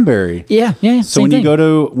a cranberry. Yeah. So when you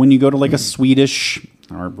go to like a Swedish,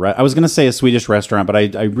 I was going to say a Swedish restaurant, but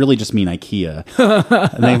I really just mean IKEA.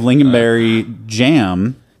 And they have lingonberry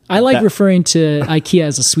jam. I like referring to IKEA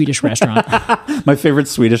as a Swedish restaurant. My favorite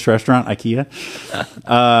Swedish restaurant, IKEA.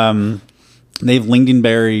 They have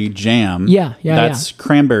lingonberry jam. Yeah. That's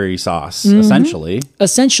cranberry sauce, essentially.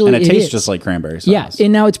 Essentially, And it tastes is. just like cranberry sauce. Yeah,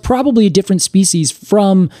 and now it's probably a different species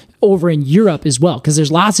from over in Europe as well, because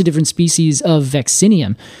there's lots of different species of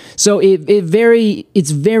Vaccinium. So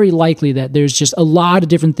it's very likely that there's just a lot of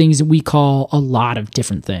different things that we call a lot of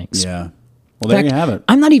different things. Yeah. Well, there you have it.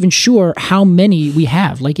 I'm not even sure how many we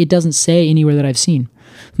have. Like, it doesn't say anywhere that I've seen.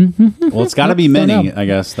 Well, it's got to be Don't many, know. I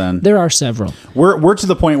guess, then. There are several. We're to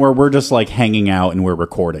the point where we're just like hanging out and we're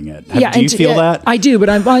recording it. Do you feel that? I do, but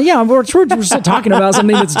we're still talking about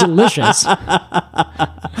something that's delicious.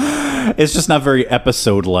 It's just not very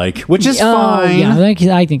episode-like, which is fine.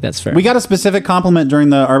 Yeah, I think that's fair. We got a specific compliment during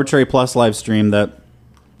the Arbitrary Plus live stream that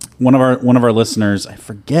one of our listeners, I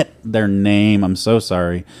forget their name, I'm so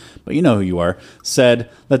sorry, but you know who you are, said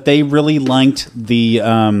that they really liked the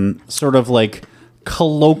sort of like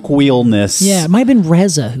colloquialness. Yeah, it might have been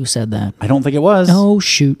Reza who said that. I don't think it was. Oh,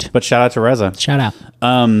 shoot. But shout out to Reza. Shout out.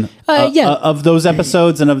 Of those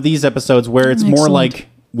episodes and of these episodes where it's more Excellent. like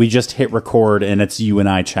we just hit record and it's you and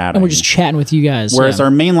I chatting. And we're just chatting with you guys. Whereas yeah.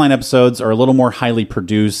 our mainline episodes are a little more highly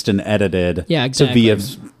produced and edited Yeah, to be a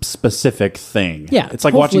exactly. specific thing. Yeah, It's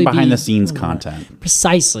like watching hopefully behind the scenes content.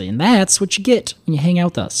 Precisely, and that's what you get when you hang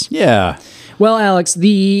out with us. Yeah. Well, Alex,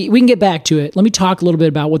 we can get back to it. Let me talk a little bit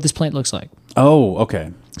about what this plant looks like. Oh,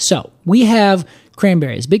 okay. So we have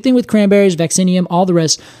cranberries. Big thing with cranberries, Vaccinium, all the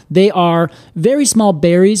rest, they are very small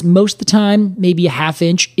berries. Most of the time, maybe a half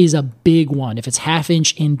inch is a big one, if it's half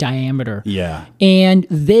inch in diameter. Yeah. And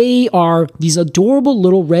they are these adorable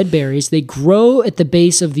little red berries. They grow at the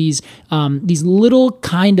base of these little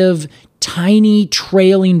kind of tiny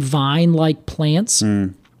trailing vine-like plants.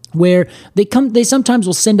 Where they sometimes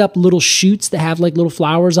will send up little shoots that have like little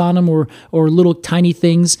flowers on them or little tiny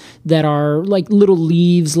things that are like little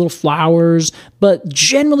leaves, little flowers. But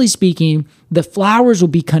generally speaking, the flowers will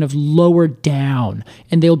be kind of lower down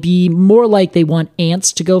and they'll be more like they want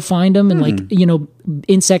ants to go find them and like,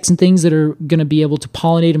 insects and things that are going to be able to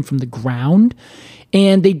pollinate them from the ground.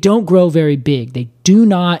 And they don't grow very big. They do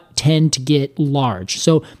not tend to get large.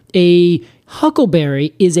 So a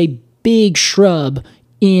huckleberry is a big shrub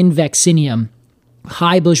in Vaccinium.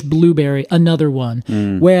 High bush blueberry, another one.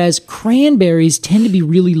 Whereas cranberries tend to be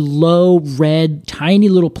really low, red, tiny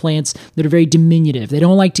little plants that are very diminutive. They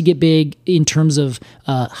don't like to get big in terms of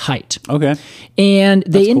height. Okay. And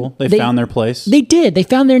That's cool. They found their place. They did. They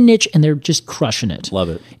found their niche and they're just crushing it. Love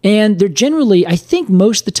it. And they're generally, I think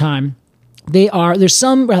most of the time, there's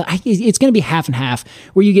some, it's going to be half and half,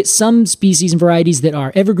 where you get some species and varieties that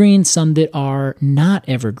are evergreen, some that are not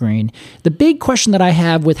evergreen. The big question that I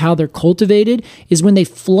have with how they're cultivated is when they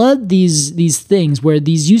flood these things, where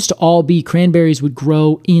these used to all be cranberries would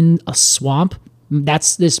grow in a swamp.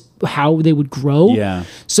 That's how they would grow. Yeah.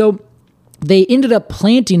 So they ended up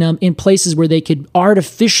planting them in places where they could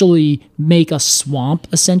artificially make a swamp,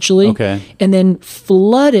 essentially. Okay. And then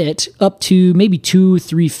flood it up to maybe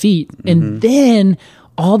 2-3 feet. And then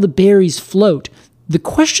all the berries float. The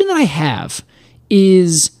question that I have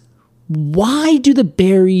is, why do the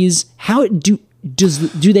berries, do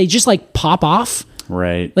they just like pop off?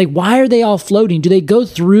 Right. Like, why are they all floating? Do they go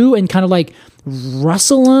through and kind of like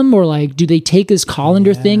rustle them? Or like, do they take this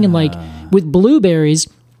colander thing and like, with blueberries,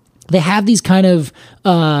 they have these kind of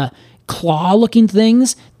claw-looking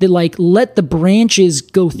things that like let the branches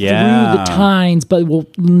go through the tines, but will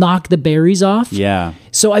knock the berries off. Yeah.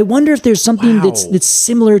 So I wonder if there's something that's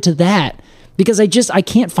similar to that, because I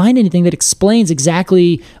can't find anything that explains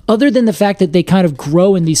exactly, other than the fact that they kind of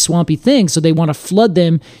grow in these swampy things. So they want to flood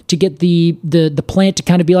them to get the plant to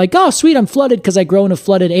kind of be like, oh, sweet, I'm flooded because I grow in a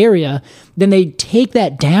flooded area. Then they take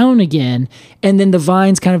that down again, and then the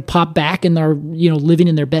vines kind of pop back and are, living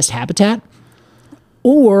in their best habitat.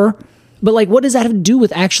 But like, what does that have to do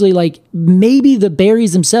with actually, like, maybe the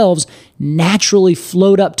berries themselves naturally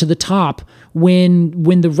float up to the top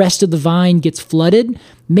when the rest of the vine gets flooded?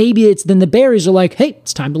 Maybe then the berries are like, hey,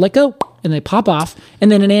 it's time to let go, and they pop off,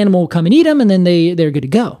 and then an animal will come and eat them, and then they're good to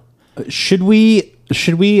go. Should we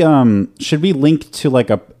Should we link to like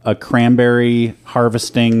a cranberry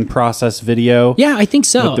harvesting process video? Yeah, I think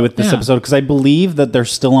so. With this episode, because I believe that they're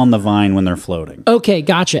still on the vine when they're floating. Okay,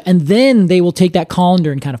 gotcha. And then they will take that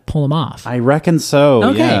colander and kind of pull them off. I reckon so.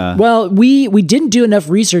 Okay. Yeah. Well, we didn't do enough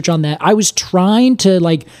research on that. I was trying to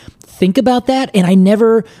like think about that, and I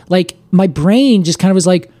never like my brain just kind of was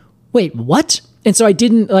like, wait, what? And so I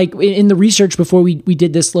didn't like in the research before we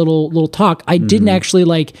did this little talk. I didn't actually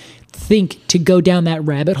like think to go down that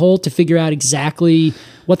rabbit hole to figure out exactly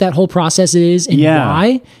what that whole process is and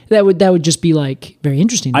why. That would just be like very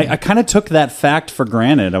interesting. I kind of took that fact for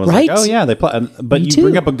granted. I was Right? like, oh yeah, but Me you too.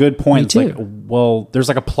 bring up a good point. Me It's too. like, well, there's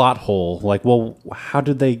like a plot hole. Like, well, how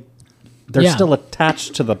did they're Yeah. still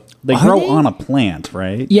attached to they Are grow they? on a plant,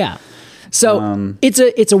 right? Yeah. So it's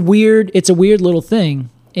a weird little thing,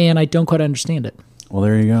 and I don't quite understand it. Well,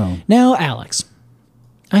 there you go. Now, Alex,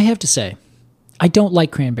 I have to say, I don't like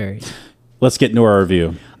cranberries. Let's get into our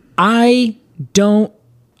review. I don't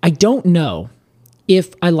know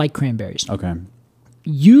if I like cranberries. Okay.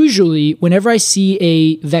 Usually, whenever I see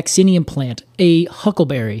a vaccinium plant, a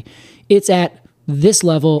huckleberry, it's at this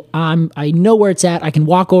level. I know where it's at. I can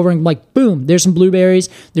walk over and like, boom, there's some blueberries,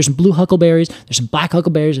 there's some blue huckleberries, there's some black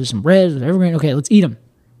huckleberries, there's some red, there's evergreen. Okay, let's eat them.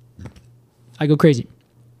 I go crazy.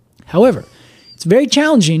 However, it's very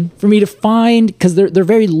challenging for me to find because they're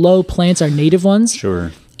very low plants, our native ones.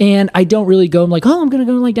 Sure. And I don't really go, I'm like, oh, I'm going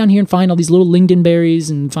to go like down here and find all these little lingonberries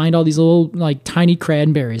and find all these little like tiny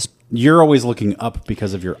cranberries. You're always looking up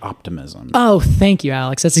because of your optimism. Oh, thank you,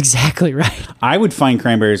 Alex. That's exactly right. I would find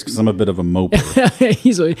cranberries because I'm a bit of a moper.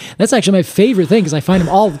 That's actually my favorite thing because I find them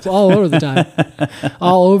all over the time,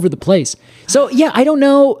 all over the place. So yeah, I don't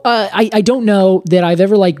know. I don't know that I've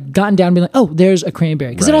ever like gotten down and been like, oh, there's a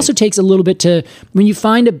cranberry. Because it Right. also takes a little bit to, when you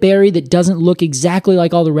find a berry that doesn't look exactly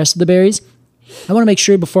like all the rest of the berries, I want to make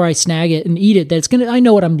sure before I snag it and eat it that I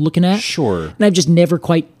know what I'm looking at. Sure. And I've just never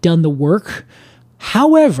quite done the work.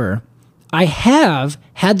 However, I have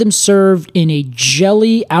had them served in a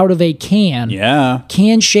jelly out of a can. Yeah.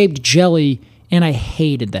 Can-shaped jelly, and I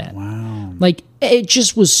hated that. Wow. Like, it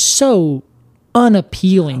just was so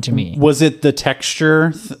unappealing to me. Was it the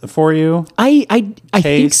texture for you? I think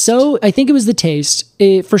Taste? so. I think it was the taste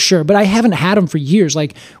for sure, but I haven't had them for years.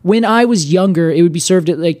 Like when I was younger, it would be served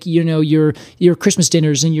at like, you know, your Christmas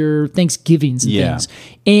dinners and your Thanksgivings and Yeah. things.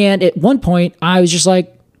 And at one point I was just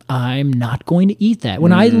like, I'm not going to eat that.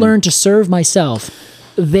 When I learned to serve myself,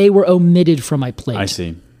 they were omitted from my plate. I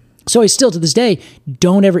see. So I still to this day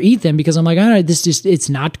don't ever eat them because I'm like, all right, it's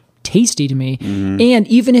not tasty to me. And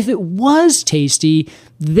even if it was tasty,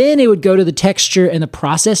 then it would go to the texture and the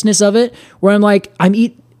processedness of it where I'm like,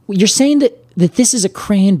 you're saying that this is a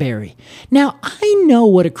cranberry. Now I know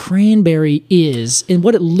what a cranberry is and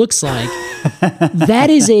what it looks like. That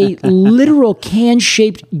is a literal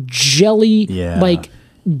can-shaped jelly, like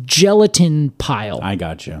gelatin pile. I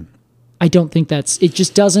got you. I don't think it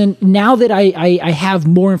just doesn't, now that I have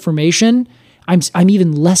more information, I'm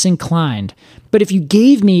even less inclined. But if you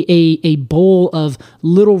gave me a bowl of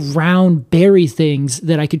little round berry things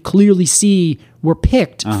that I could clearly see were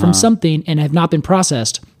picked from something and have not been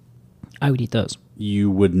processed, I would eat those.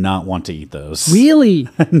 You would not want to eat those. Really?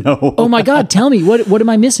 No. Oh my God, tell me, what am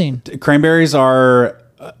I missing? Cranberries are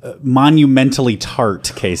monumentally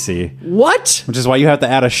tart, Casey. What? Which is why you have to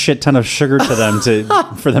add a shit ton of sugar to them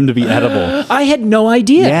for them to be edible. I had no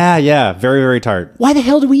idea. Yeah. Very, very tart. Why the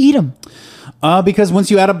hell do we eat them? Because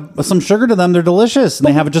once you add some sugar to them, they're delicious. And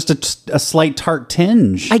they have just a slight tart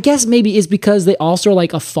tinge. I guess maybe it's because they also are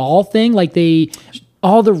like a fall thing. Like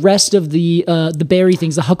all the rest of the berry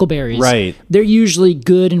things, the huckleberries, Right. They're usually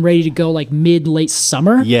good and ready to go like late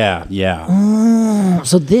summer. Yeah.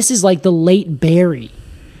 So this is like the late berry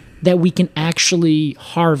that we can actually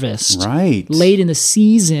harvest Right. late in the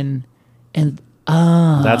season. And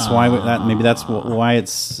That's why that's why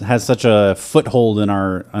has such a foothold in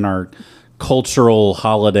our cultural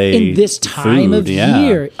holiday in this time food. of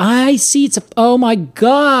year, I see. Oh my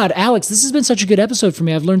God, Alex, this has been such a good episode for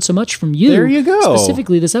me. I've learned so much from you. There you go.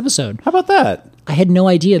 Specifically this episode. How about that? I had no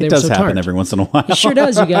idea they It were does so happen tart. every once in a while. It sure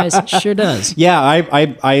does, you guys. It sure does. Yeah,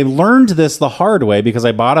 I learned this the hard way because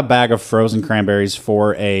I bought a bag of frozen cranberries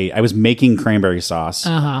I was making cranberry sauce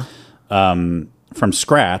from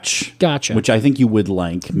scratch. Gotcha. Which I think you would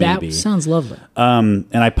like, maybe. That sounds lovely. And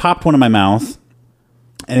I popped one in my mouth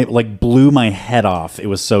and it like blew my head off. It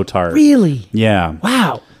was so tart. Really? Yeah.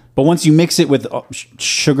 Wow. But once you mix it with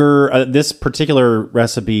sugar, this particular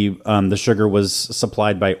recipe, the sugar was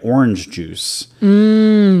supplied by orange juice.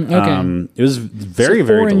 Okay. It was very, So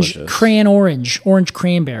very orange, delicious. orange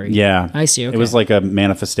cranberry. Yeah. I see. Okay. It was like a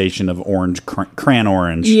manifestation of orange, cran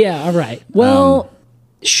orange. Yeah, all right. Well,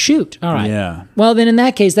 Shoot. All right. Yeah. Well, then in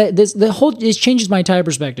that case, this changes my entire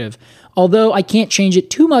perspective. Although I can't change it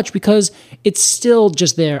too much because it's still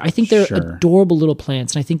just there. I think they're Sure. adorable little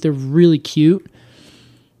plants, and I think they're really cute.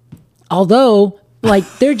 Although, like,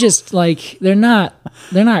 they're just like they're not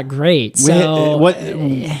great. So what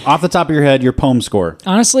off the top of your head, your poem score?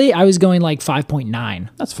 honestly, I was going like 5.9.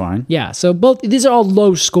 That's fine. Yeah. So both these are all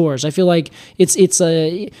low scores. I feel like it's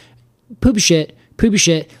a poopy shit,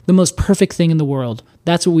 the most perfect thing in the world.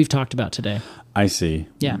 That's what we've talked about today. I see.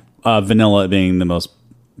 Yeah. Vanilla being the most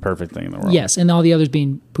perfect thing in the world. Yes, and all the others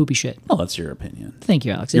being poopy shit. Well, that's your opinion. Thank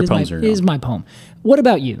you, Alex. Your It poems are your is own. my poem. What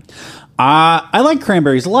about you? I like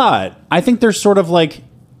cranberries a lot. I think there's sort of like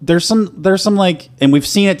there's some like, and we've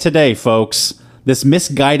seen it today, folks. This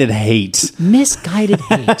misguided hate Misguided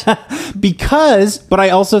hate. but I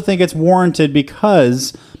also think it's warranted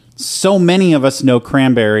because so many of us know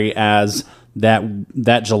cranberry as that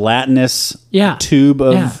gelatinous Yeah. tube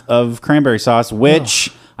of, Yeah. of cranberry sauce,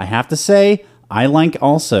 which I have to say I like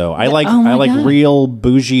also. I like oh my I like God. real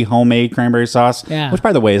bougie homemade cranberry sauce, Yeah. which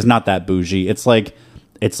by the way is not that bougie. It's like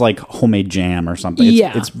homemade jam or something.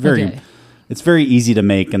 Yeah, It's very okay. It's very easy to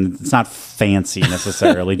make, and it's not fancy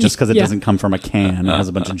necessarily just because it Yeah. doesn't come from a can. It has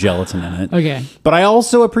a bunch of gelatin in it. Okay. But I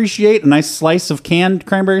also appreciate a nice slice of canned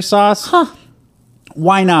cranberry sauce. Huh.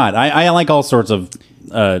 Why not? I like all sorts of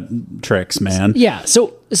tricks, man. Yeah.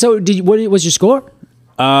 So what was your score?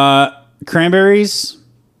 Cranberries,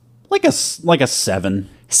 like a 7.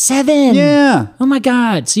 7. Yeah. Oh my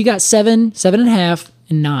God. So you got 7, 7.5,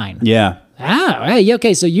 and 9. Yeah. Ah, right.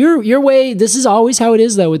 Okay. So your way. This is always how it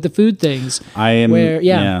is though with the food things. I am. Where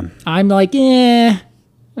yeah. I'm like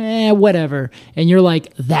whatever, and you're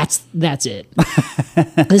like that's it.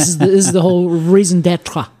 this is the whole raison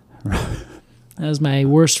d'être. That was my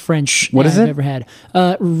worst French What is I've it? ever had.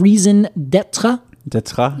 Raison d'être.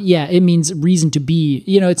 D'être? Yeah, it means reason to be.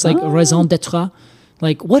 You know, it's like raison d'être.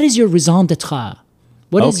 Like, what is your raison d'être?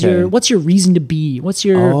 What's your reason to be? What is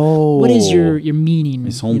your meaning?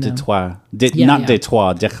 Raison you know? d'être. Yeah, Not yeah.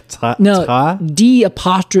 d'être. D'être. No, D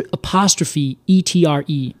apostrophe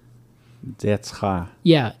ETRE. D'être.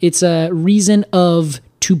 Yeah, it's a reason of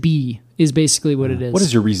to be is basically what it is. What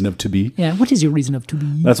is your reason of to be? Yeah, what is your reason of to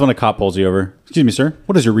be? That's when a cop pulls you over. Excuse me, sir.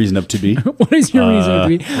 What is your reason of to be? What is your reason of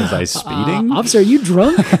to be? Was I speeding? Officer, are you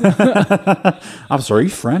drunk? I'm sorry,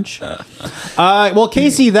 French. Well,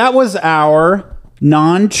 Casey, that was our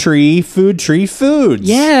non-tree foods.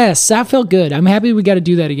 Yes, that felt good. I'm happy we got to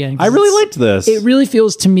do that again. I really liked this. It really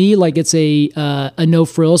feels to me like it's a no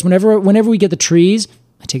frills. Whenever we get the trees,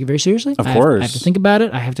 I take it very seriously. Of I course. have to think about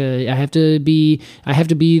it. I have to be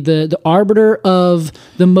the arbiter of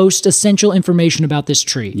the most essential information about this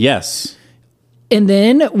tree. Yes. And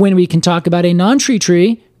then when we can talk about a non-tree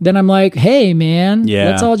tree, then I'm like, hey man, Yeah.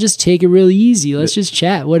 let's all just take it really easy. Let's just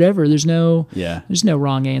chat. Whatever. There's no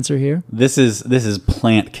wrong answer here. This is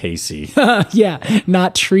plant Casey. Yeah,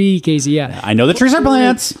 not tree, Casey. Yeah. I know the trees are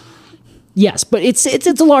plants. Yes, but it's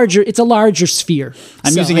a larger sphere.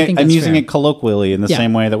 I'm So using I it. think I'm that's using fair. it colloquially in the Yeah.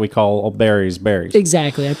 same way that we call berries.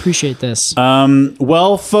 Exactly. I appreciate this.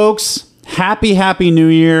 Well, folks, happy New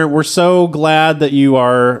Year. We're so glad that you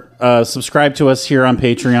are subscribed to us here on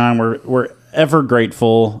Patreon. We're ever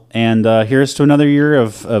grateful. And here's to another year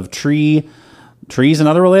of trees and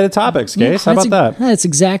other related topics. Case, how about that? That's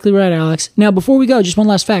exactly right, Alex. Now, before we go, just one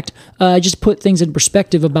last fact. Just put things in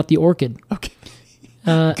perspective about the orchid. Okay.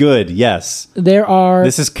 Good. Yes. There are.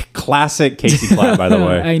 This is classic Casey Clapp, by the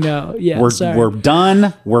way. I know. Yeah. We're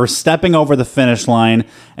done. We're stepping over the finish line.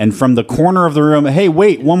 And from the corner of the room, hey,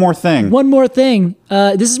 wait, one more thing. One more thing.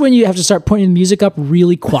 This is when you have to start pointing the music up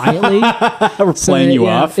really quietly. We're playing you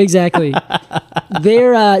off. Exactly.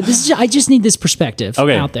 I just need this perspective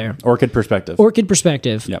out there. Orchid perspective. Orchid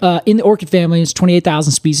perspective. Yep. In the orchid family, it's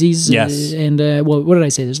 28,000 species. Yes. And what did I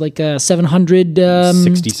say? There's like 700.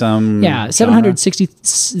 60 some. Yeah, 763.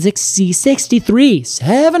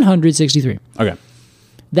 763. Okay.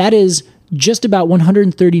 That is just about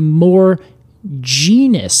 130 more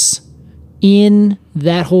genus in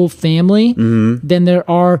that whole family than there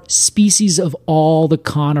are species of all the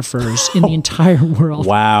conifers in the entire world.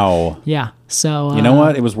 Wow. Yeah. So You know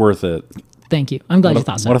what? It was worth it. Thank you. I'm glad you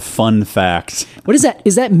thought so. What a fun fact. What is that?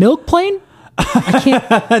 Is that milk plane? I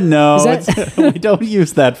can't. No, Is that- we don't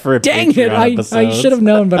use that for Dang it! Patreon I episodes. should have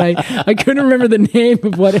known, but I couldn't remember the name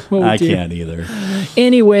of what we I do. can't either.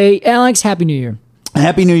 Anyway, Alex, Happy New Year.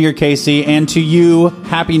 Happy New Year, Casey, and to you,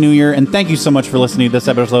 Happy New Year, and thank you so much for listening to this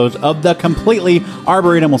episode of The Completely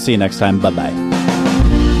Arboretum. We'll see you next time. Bye-bye.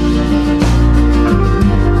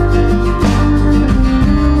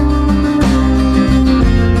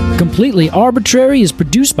 Completely Arbitrary is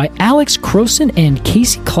produced by Alex Croson and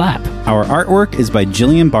Casey Clapp. Our artwork is by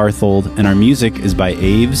Jillian Barthold, and our music is by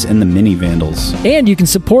Aves and the Mini Vandals. And you can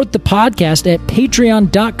support the podcast at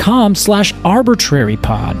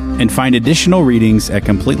patreon.com/arbitrarypod. And find additional readings at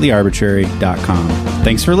completelyarbitrary.com.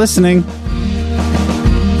 Thanks for listening.